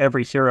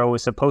every hero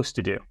is supposed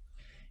to do.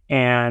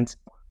 And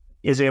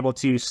is able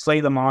to slay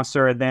the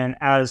monster, and then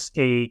as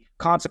a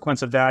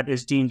consequence of that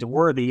is deemed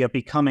worthy of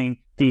becoming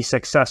the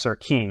successor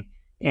king.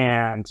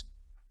 And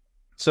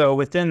so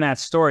within that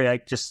story, I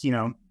just,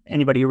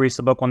 anybody who reads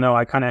the book will know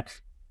I kind of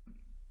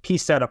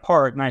piece that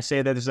apart, and I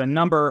say that there's a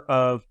number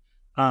of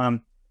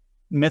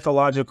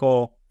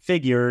mythological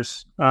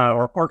figures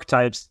or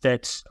archetypes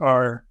that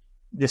are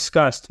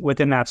discussed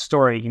within that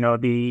story.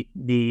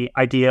 The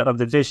idea of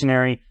the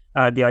visionary,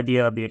 the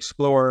idea of the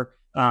explorer,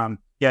 the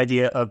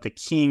idea of the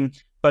king.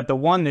 But the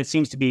one that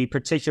seems to be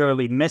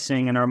particularly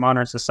missing in our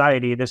modern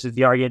society, this is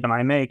the argument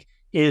I make,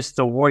 is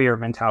the warrior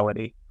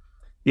mentality.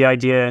 The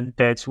idea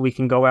that we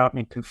can go out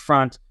and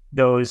confront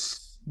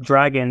those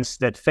dragons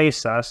that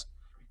face us,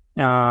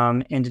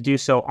 and to do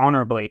so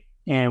honorably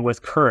and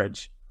with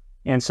courage.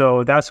 And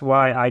so that's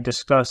why I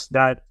discuss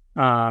that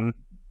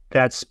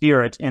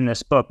spirit in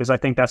this book, because I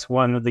think that's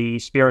one of the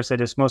spirits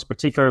that is most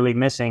particularly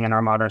missing in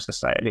our modern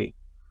society.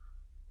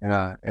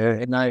 Yeah,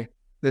 and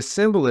the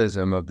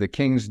symbolism of the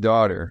king's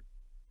daughter,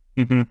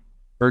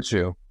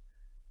 virtue,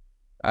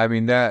 I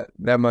mean, that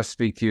must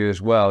speak to you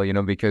as well,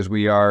 because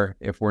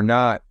if we're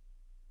not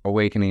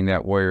awakening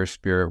that warrior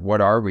spirit, what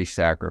are we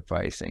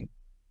sacrificing?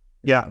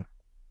 Yeah.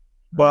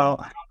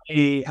 Well,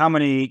 how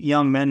many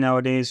young men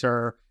nowadays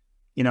are,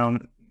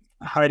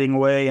 hiding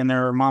away in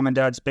their mom and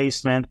dad's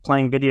basement,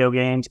 playing video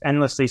games,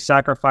 endlessly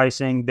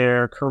sacrificing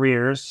their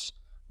careers,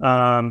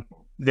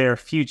 their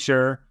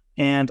future,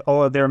 and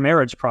all of their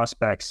marriage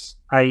prospects,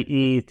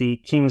 i.e. the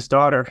king's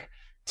daughter,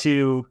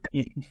 to...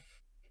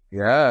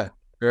 Yeah,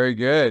 very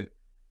good.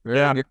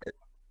 Very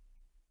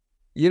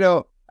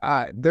good.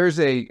 There's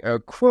a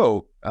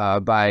quote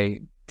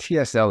by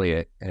T.S.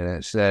 Eliot, and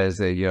it says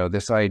that,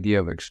 this idea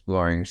of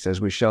exploring, it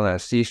says we shall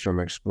not cease from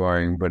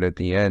exploring, but at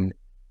the end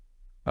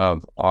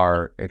of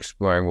our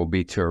exploring will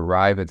be to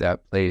arrive at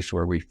that place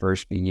where we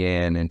first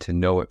began and to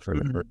know it for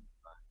the first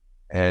time.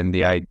 And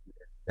the idea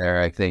there,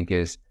 I think,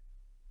 is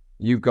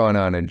you've gone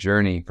on a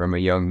journey from a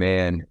young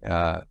man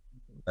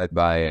led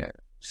by,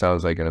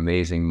 sounds like an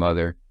amazing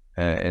mother,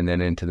 and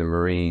then into the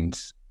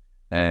Marines.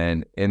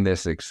 And in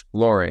this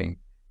exploring,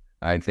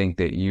 I think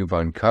that you've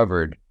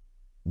uncovered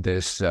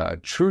this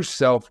true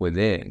self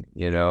within,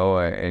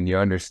 and you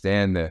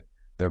understand the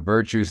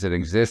virtues that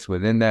exist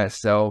within that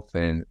self.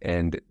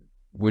 And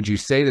would you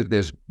say that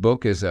this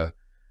book is a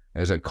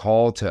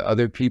call to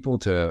other people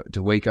to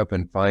wake up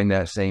and find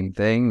that same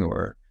thing?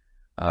 Or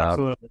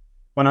Absolutely,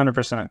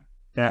 100%.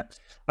 Yeah,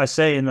 I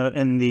say in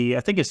the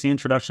I think it's the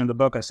introduction of the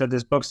book, I said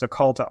this book's a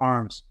call to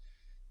arms.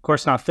 Of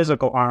course, not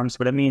physical arms,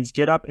 but it means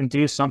get up and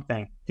do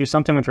something. Do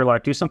something with your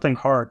life. Do something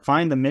hard.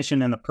 Find the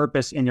mission and the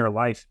purpose in your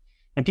life.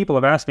 And people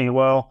have asked me,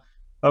 well,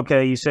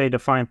 okay, you say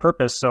define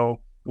purpose. So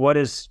what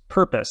is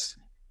purpose?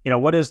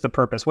 What is the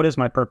purpose? What is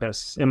my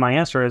purpose? And my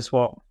answer is,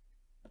 well,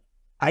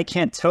 I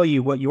can't tell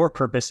you what your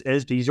purpose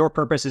is, because your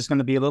purpose is going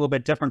to be a little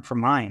bit different from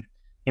mine,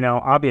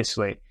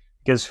 obviously,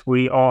 because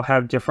we all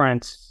have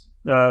different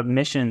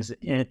missions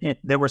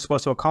that we're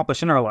supposed to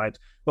accomplish in our lives.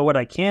 But what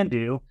I can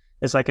do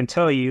is I can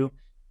tell you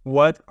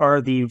what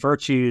are the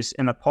virtues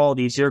and the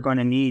qualities you're going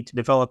to need to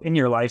develop in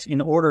your life in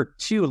order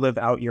to live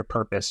out your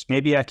purpose.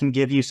 Maybe I can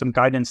give you some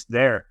guidance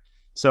there.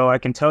 So I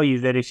can tell you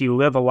that if you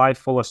live a life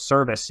full of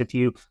service, if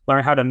you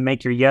learn how to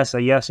make your yes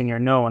a yes and your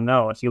no a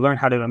no, if you learn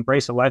how to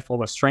embrace a life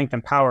full of strength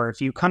and power, if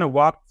you kind of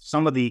walk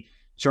some of the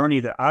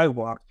journey that I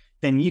walked,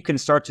 then you can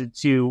start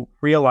to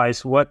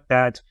realize what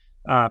that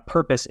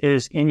purpose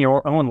is in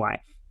your own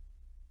life.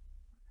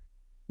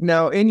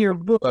 Now, in your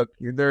book,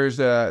 there's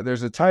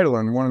a title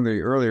in one of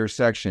the earlier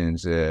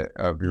sections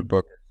of your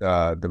book,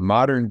 The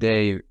Modern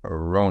Day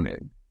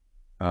Ronin.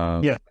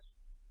 Yeah.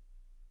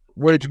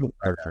 What did you mean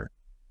by that?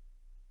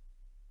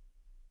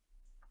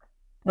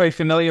 Are you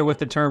familiar with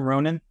the term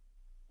Ronin?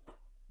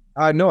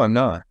 No, I'm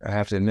not. I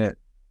have to admit.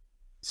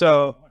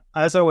 So,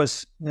 as I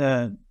was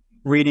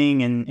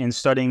reading and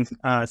studying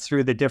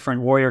through the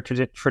different warrior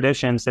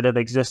traditions that have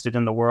existed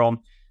in the world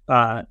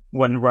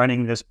when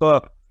writing this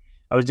book,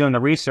 I was doing the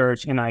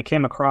research and I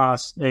came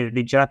across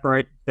the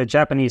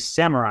Japanese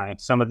samurai,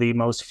 some of the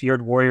most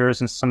feared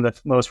warriors and some of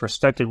the most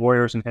respected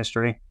warriors in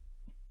history.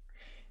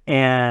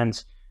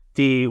 And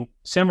the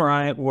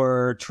samurai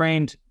were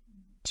trained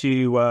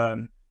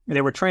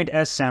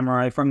as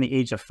samurai from the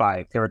age of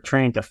 5. They were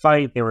trained to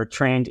fight. They were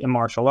trained in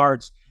martial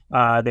arts.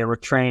 They were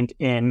trained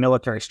in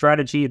military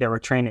strategy. They were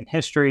trained in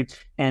history.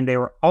 And they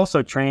were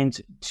also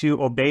trained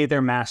to obey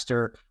their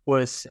master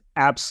with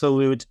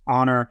absolute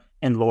honor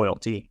and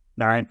loyalty.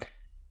 All right.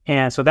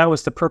 And so that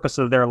was the purpose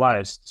of their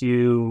lives,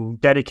 to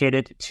dedicate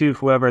it to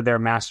whoever their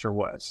master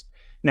was.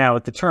 Now,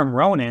 the term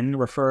Ronin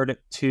referred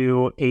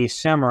to a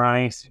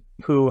samurai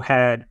who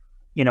had,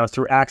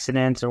 through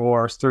accident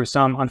or through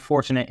some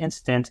unfortunate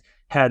incident,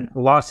 had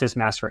lost his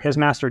master. His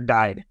master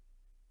died,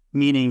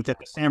 meaning that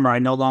the samurai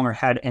no longer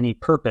had any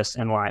purpose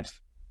in life.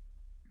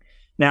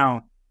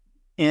 Now,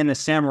 in the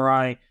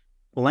samurai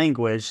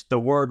language, the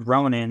word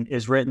Ronin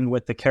is written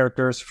with the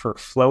characters for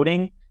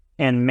floating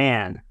and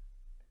man.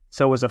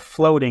 So it was a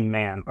floating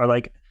man, or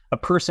like a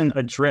person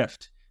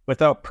adrift,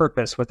 without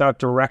purpose, without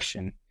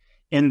direction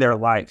in their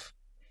life.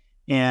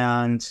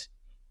 And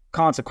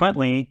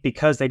consequently,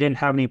 because they didn't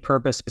have any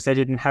purpose, because they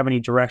didn't have any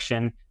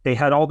direction, they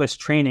had all this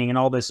training and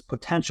all this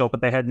potential,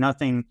 but they had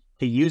nothing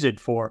to use it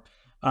for.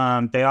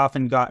 They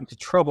often got into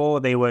trouble.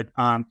 They would,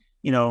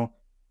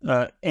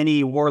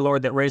 any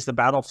warlord that raised the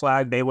battle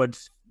flag, they would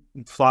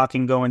flock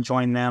and go and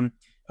join them,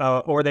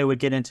 or they would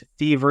get into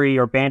thievery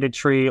or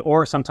banditry,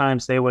 or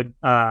sometimes they would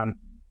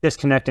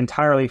disconnect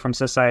entirely from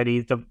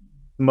society. The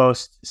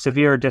most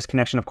severe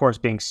disconnection, of course,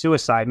 being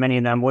suicide. Many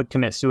of them would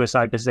commit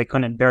suicide because they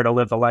couldn't bear to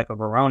live the life of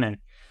a Ronin.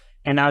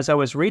 And as I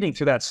was reading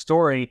through that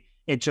story,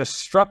 it just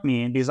struck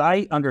me, because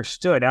I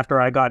understood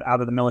after I got out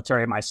of the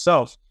military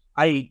myself,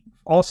 I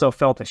also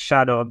felt a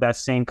shadow of that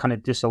same kind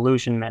of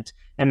disillusionment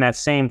and that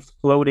same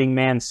floating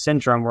man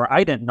syndrome where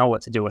I didn't know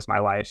what to do with my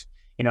life.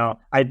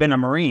 I'd been a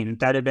Marine.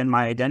 That had been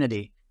my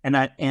identity. And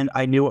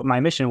I knew what my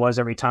mission was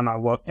every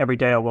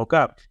day I woke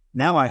up.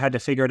 Now I had to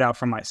figure it out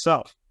for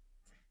myself.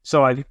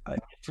 So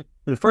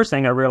the first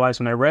thing I realized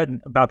when I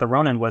read about the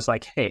Ronin was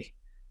like, hey,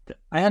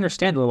 I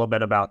understand a little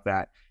bit about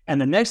that.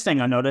 And the next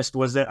thing I noticed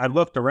was that I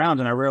looked around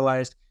and I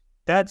realized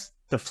that's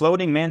the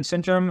floating man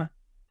syndrome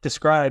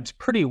describes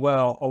pretty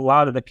well a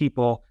lot of the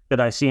people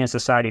that I see in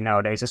society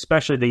nowadays,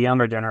 especially the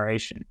younger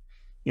generation.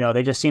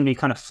 They just seem to be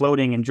kind of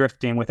floating and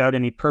drifting without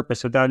any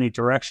purpose, without any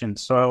direction.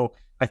 So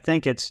I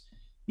think it's,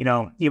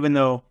 even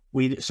though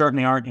we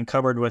certainly aren't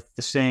encumbered with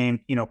the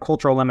same,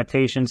 cultural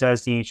limitations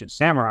as the ancient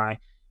samurai,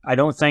 I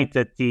don't think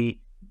that the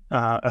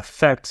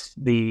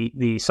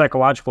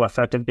psychological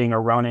effect of being a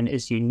Ronin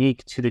is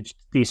unique to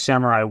the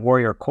samurai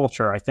warrior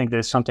culture. I think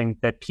there's something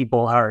that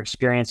people are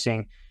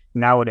experiencing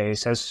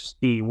nowadays as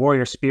the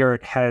warrior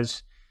spirit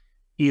has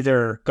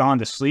either gone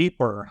to sleep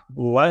or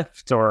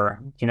left,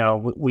 or,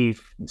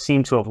 we've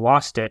seemed to have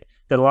lost it,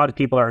 that a lot of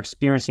people are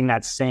experiencing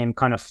that same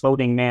kind of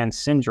floating man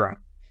syndrome.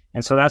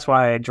 And so that's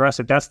why I address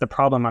it. That's the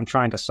problem I'm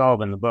trying to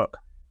solve in the book.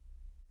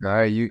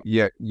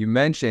 You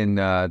mentioned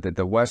that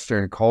the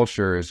Western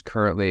culture is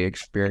currently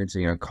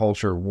experiencing a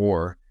culture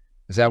war.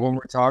 Is that what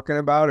we're talking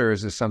about, or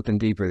is this something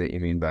deeper that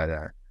you mean by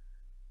that?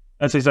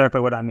 That's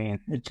exactly what I mean.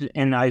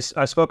 And I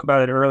spoke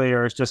about it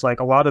earlier. It's just like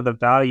a lot of the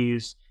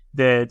values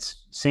that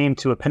seem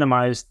to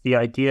epitomize the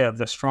idea of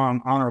the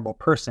strong, honorable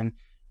person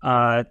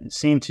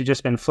seem to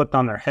just been flipped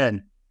on their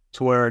head,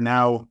 to where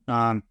now,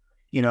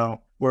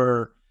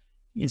 we're,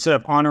 instead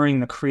of honoring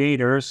the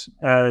creators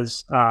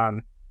as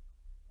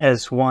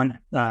one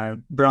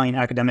brilliant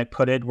academic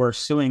put it, we're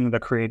suing the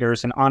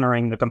creators and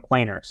honoring the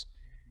complainers.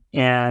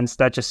 And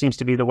that just seems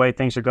to be the way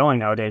things are going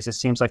nowadays. It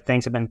seems like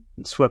things have been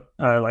flipped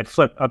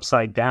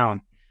upside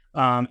down.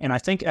 And I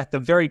think at the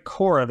very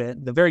core of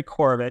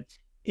it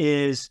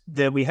is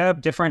that we have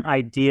different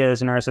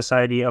ideas in our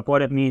society of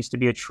what it means to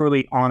be a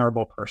truly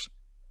honorable person.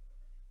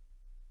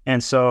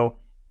 And so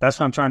that's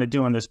what I'm trying to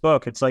do in this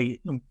book. It's like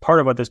part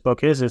of what this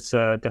book is, it's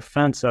a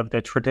defense of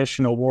the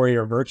traditional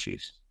warrior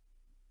virtues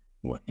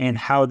and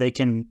how they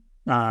can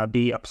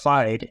be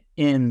applied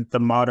in the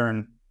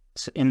modern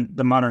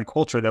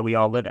culture that we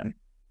all live in.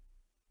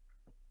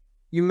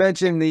 You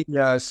mentioned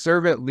the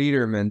servant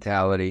leader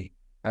mentality.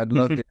 I'd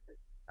love to.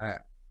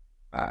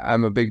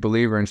 I'm a big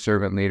believer in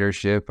servant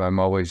leadership. I'm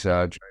always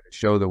trying to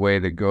show the way,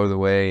 to go the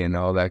way, and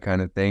all that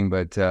kind of thing.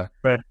 But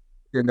right.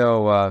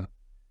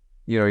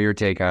 Your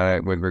take on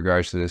it with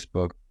regards to this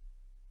book.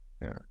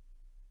 Yeah.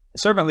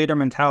 Servant leader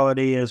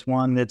mentality is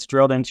one that's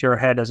drilled into your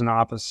head as an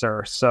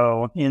officer.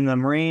 So in the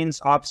Marines,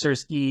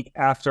 officers eat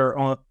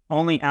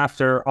only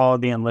after all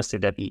the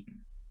enlisted have eaten.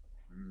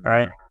 All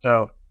right.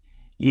 So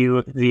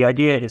the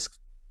idea is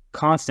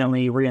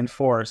constantly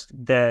reinforced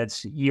that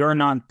you're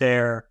not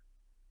there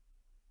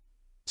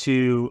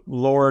to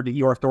lord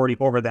your authority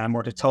over them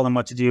or to tell them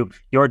what to do.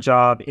 Your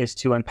job is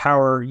to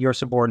empower your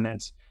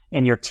subordinates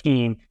and your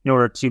team in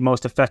order to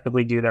most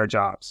effectively do their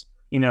jobs.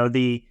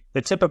 The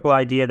typical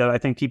idea that I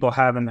think people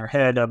have in their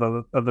head of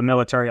a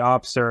military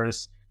officer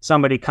is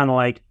somebody kind of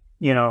like,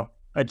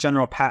 a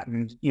General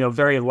Patton,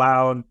 very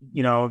loud,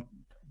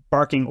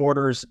 barking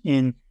orders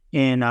in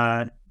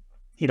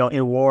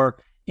war.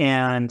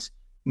 And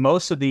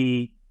most of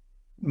the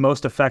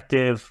most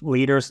effective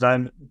leaders that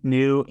I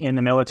knew in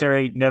the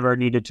military never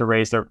needed to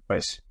raise their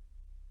voice.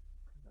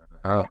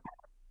 Oh.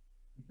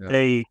 Yeah.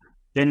 They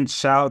didn't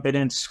shout, they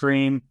didn't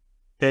scream.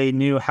 They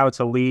knew how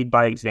to lead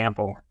by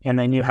example, and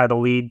they knew how to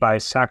lead by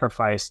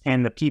sacrifice.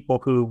 And the people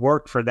who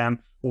worked for them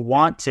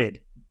wanted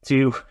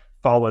to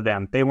follow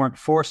them. They weren't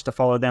forced to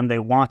follow them. They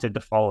wanted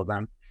to follow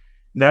them.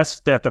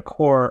 That's at the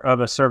core of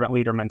a servant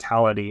leader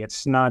mentality.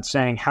 It's not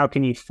saying, how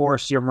can you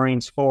force your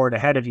Marines forward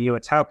ahead of you?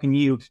 It's how can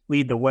you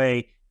lead the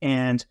way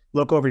and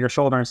look over your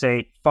shoulder and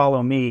say,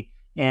 follow me.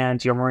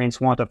 And your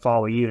Marines want to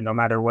follow you no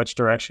matter which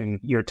direction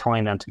you're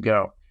telling them to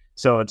go.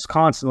 So it's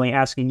constantly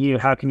asking you,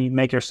 how can you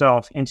make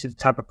yourself into the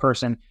type of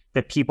person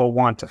that people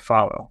want to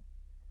follow?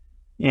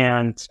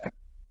 And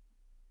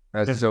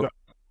that's so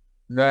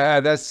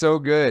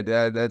good.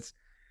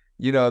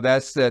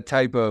 That's the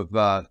type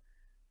of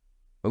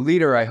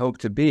leader I hope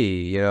to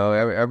be.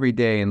 Every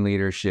day in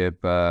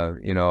leadership,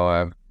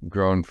 I've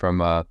grown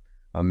from a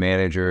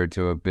manager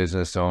to a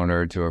business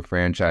owner to a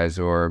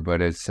franchisor,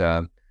 but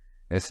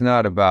It's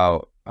not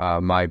about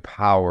my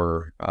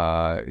power,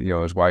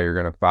 is why you're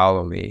going to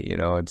follow me. You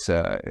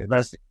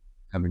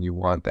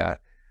want that.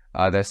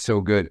 That's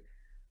so good.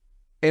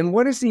 And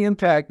what is the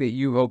impact that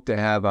you hope to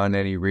have on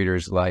any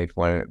reader's life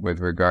with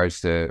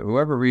regards to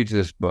whoever reads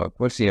this book?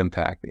 What's the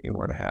impact that you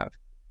want to have?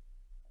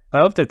 I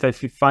hope that they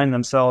find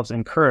themselves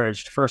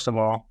encouraged, first of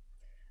all.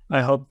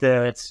 I hope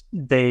that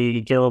they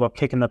get a little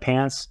kick in the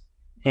pants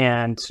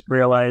and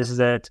realize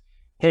that,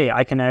 hey,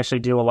 I can actually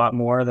do a lot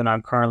more than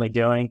I'm currently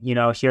doing. Here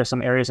are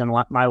some areas in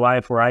my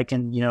life where I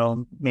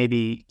can,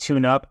 maybe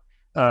tune up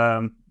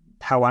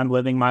how I'm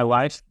living my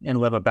life and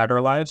live a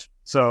better life.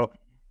 So,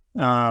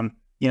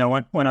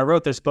 when I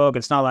wrote this book,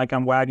 it's not like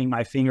I'm wagging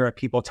my finger at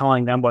people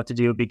telling them what to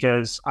do,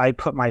 because I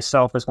put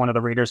myself as one of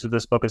the readers of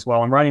this book as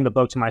well. I'm writing the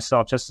book to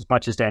myself just as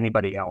much as to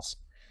anybody else.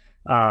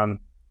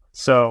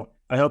 So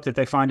I hope that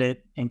they find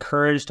it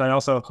encouraged. I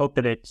also hope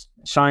that it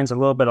shines a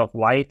little bit of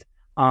light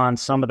on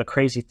some of the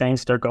crazy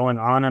things that are going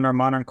on in our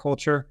modern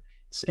culture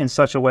in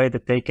such a way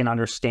that they can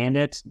understand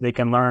it. They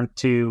can learn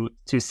to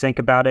think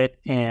about it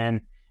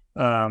and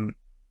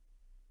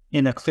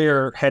in a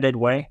clear-headed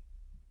way.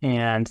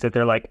 And that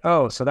they're like,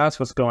 oh, so that's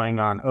what's going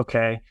on.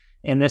 Okay.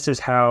 And this is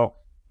how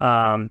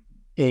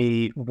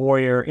a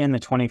warrior in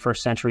the 21st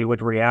century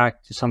would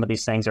react to some of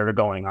these things that are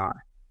going on.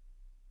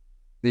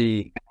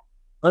 The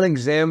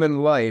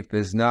unexamined life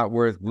is not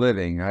worth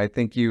living. I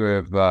think you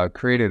have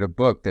created a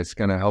book that's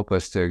going to help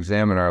us to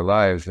examine our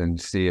lives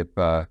and see if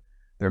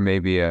there may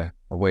be a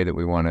way that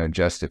we want to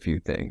adjust a few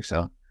things.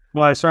 So,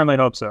 well, I certainly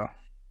hope so.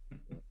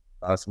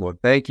 Awesome. Well,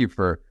 thank you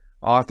for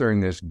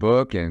authoring this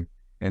book, and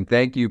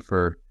thank you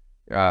for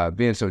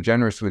being so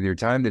generous with your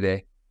time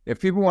today. If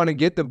people want to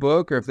get the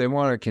book or if they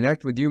want to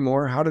connect with you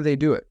more, how do they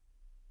do it?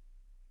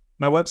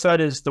 My website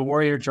is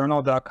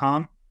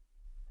thewarriorjournal.com.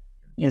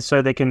 And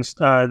so they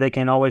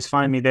can always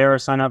find me there or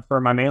sign up for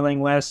my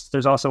mailing list.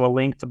 There's also a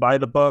link to buy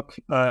the book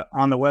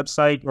on the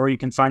website, or you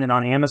can find it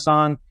on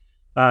Amazon.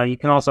 You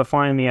can also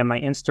find me on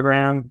my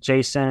Instagram,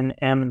 Jayson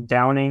M.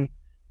 Downing,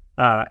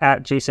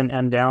 at Jayson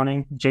M.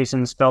 Downing.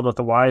 Jayson spelled with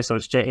a Y, so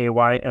it's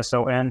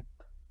Jayson.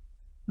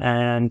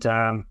 And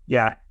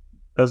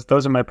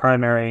those are my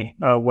primary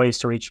ways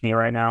to reach me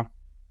right now.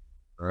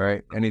 All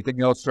right.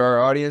 Anything else for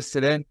our audience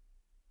today?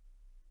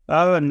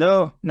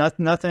 No,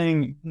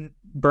 nothing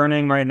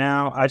burning right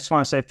now. I just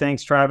want to say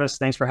thanks, Travis.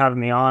 Thanks for having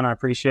me on. I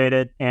appreciate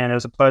it. And it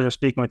was a pleasure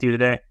speaking with you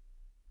today.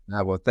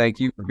 Well, thank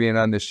you for being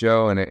on the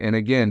show. And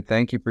again,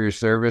 thank you for your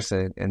service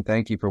and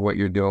thank you for what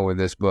you're doing with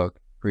this book.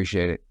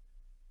 Appreciate it.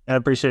 I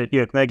appreciate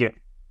you. Thank you.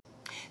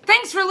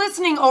 Thanks for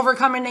listening,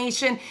 Overcomer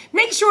Nation.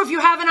 Make sure if you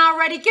haven't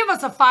already, give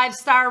us a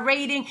 5-star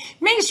rating.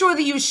 Make sure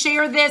that you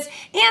share this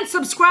and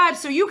subscribe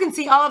so you can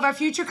see all of our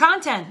future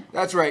content.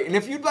 That's right. And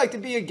if you'd like to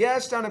be a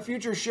guest on a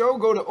future show,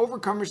 go to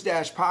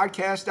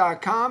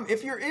overcomers-podcast.com.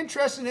 If you're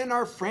interested in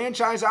our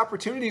franchise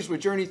opportunities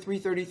with Journey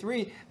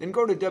 333, then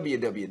go to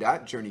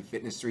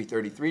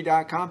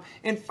www.journeyfitness333.com.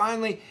 And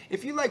finally,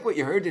 if you like what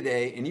you heard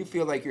today and you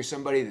feel like you're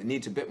somebody that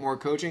needs a bit more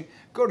coaching,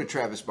 go to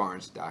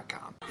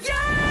travisbarnes.com.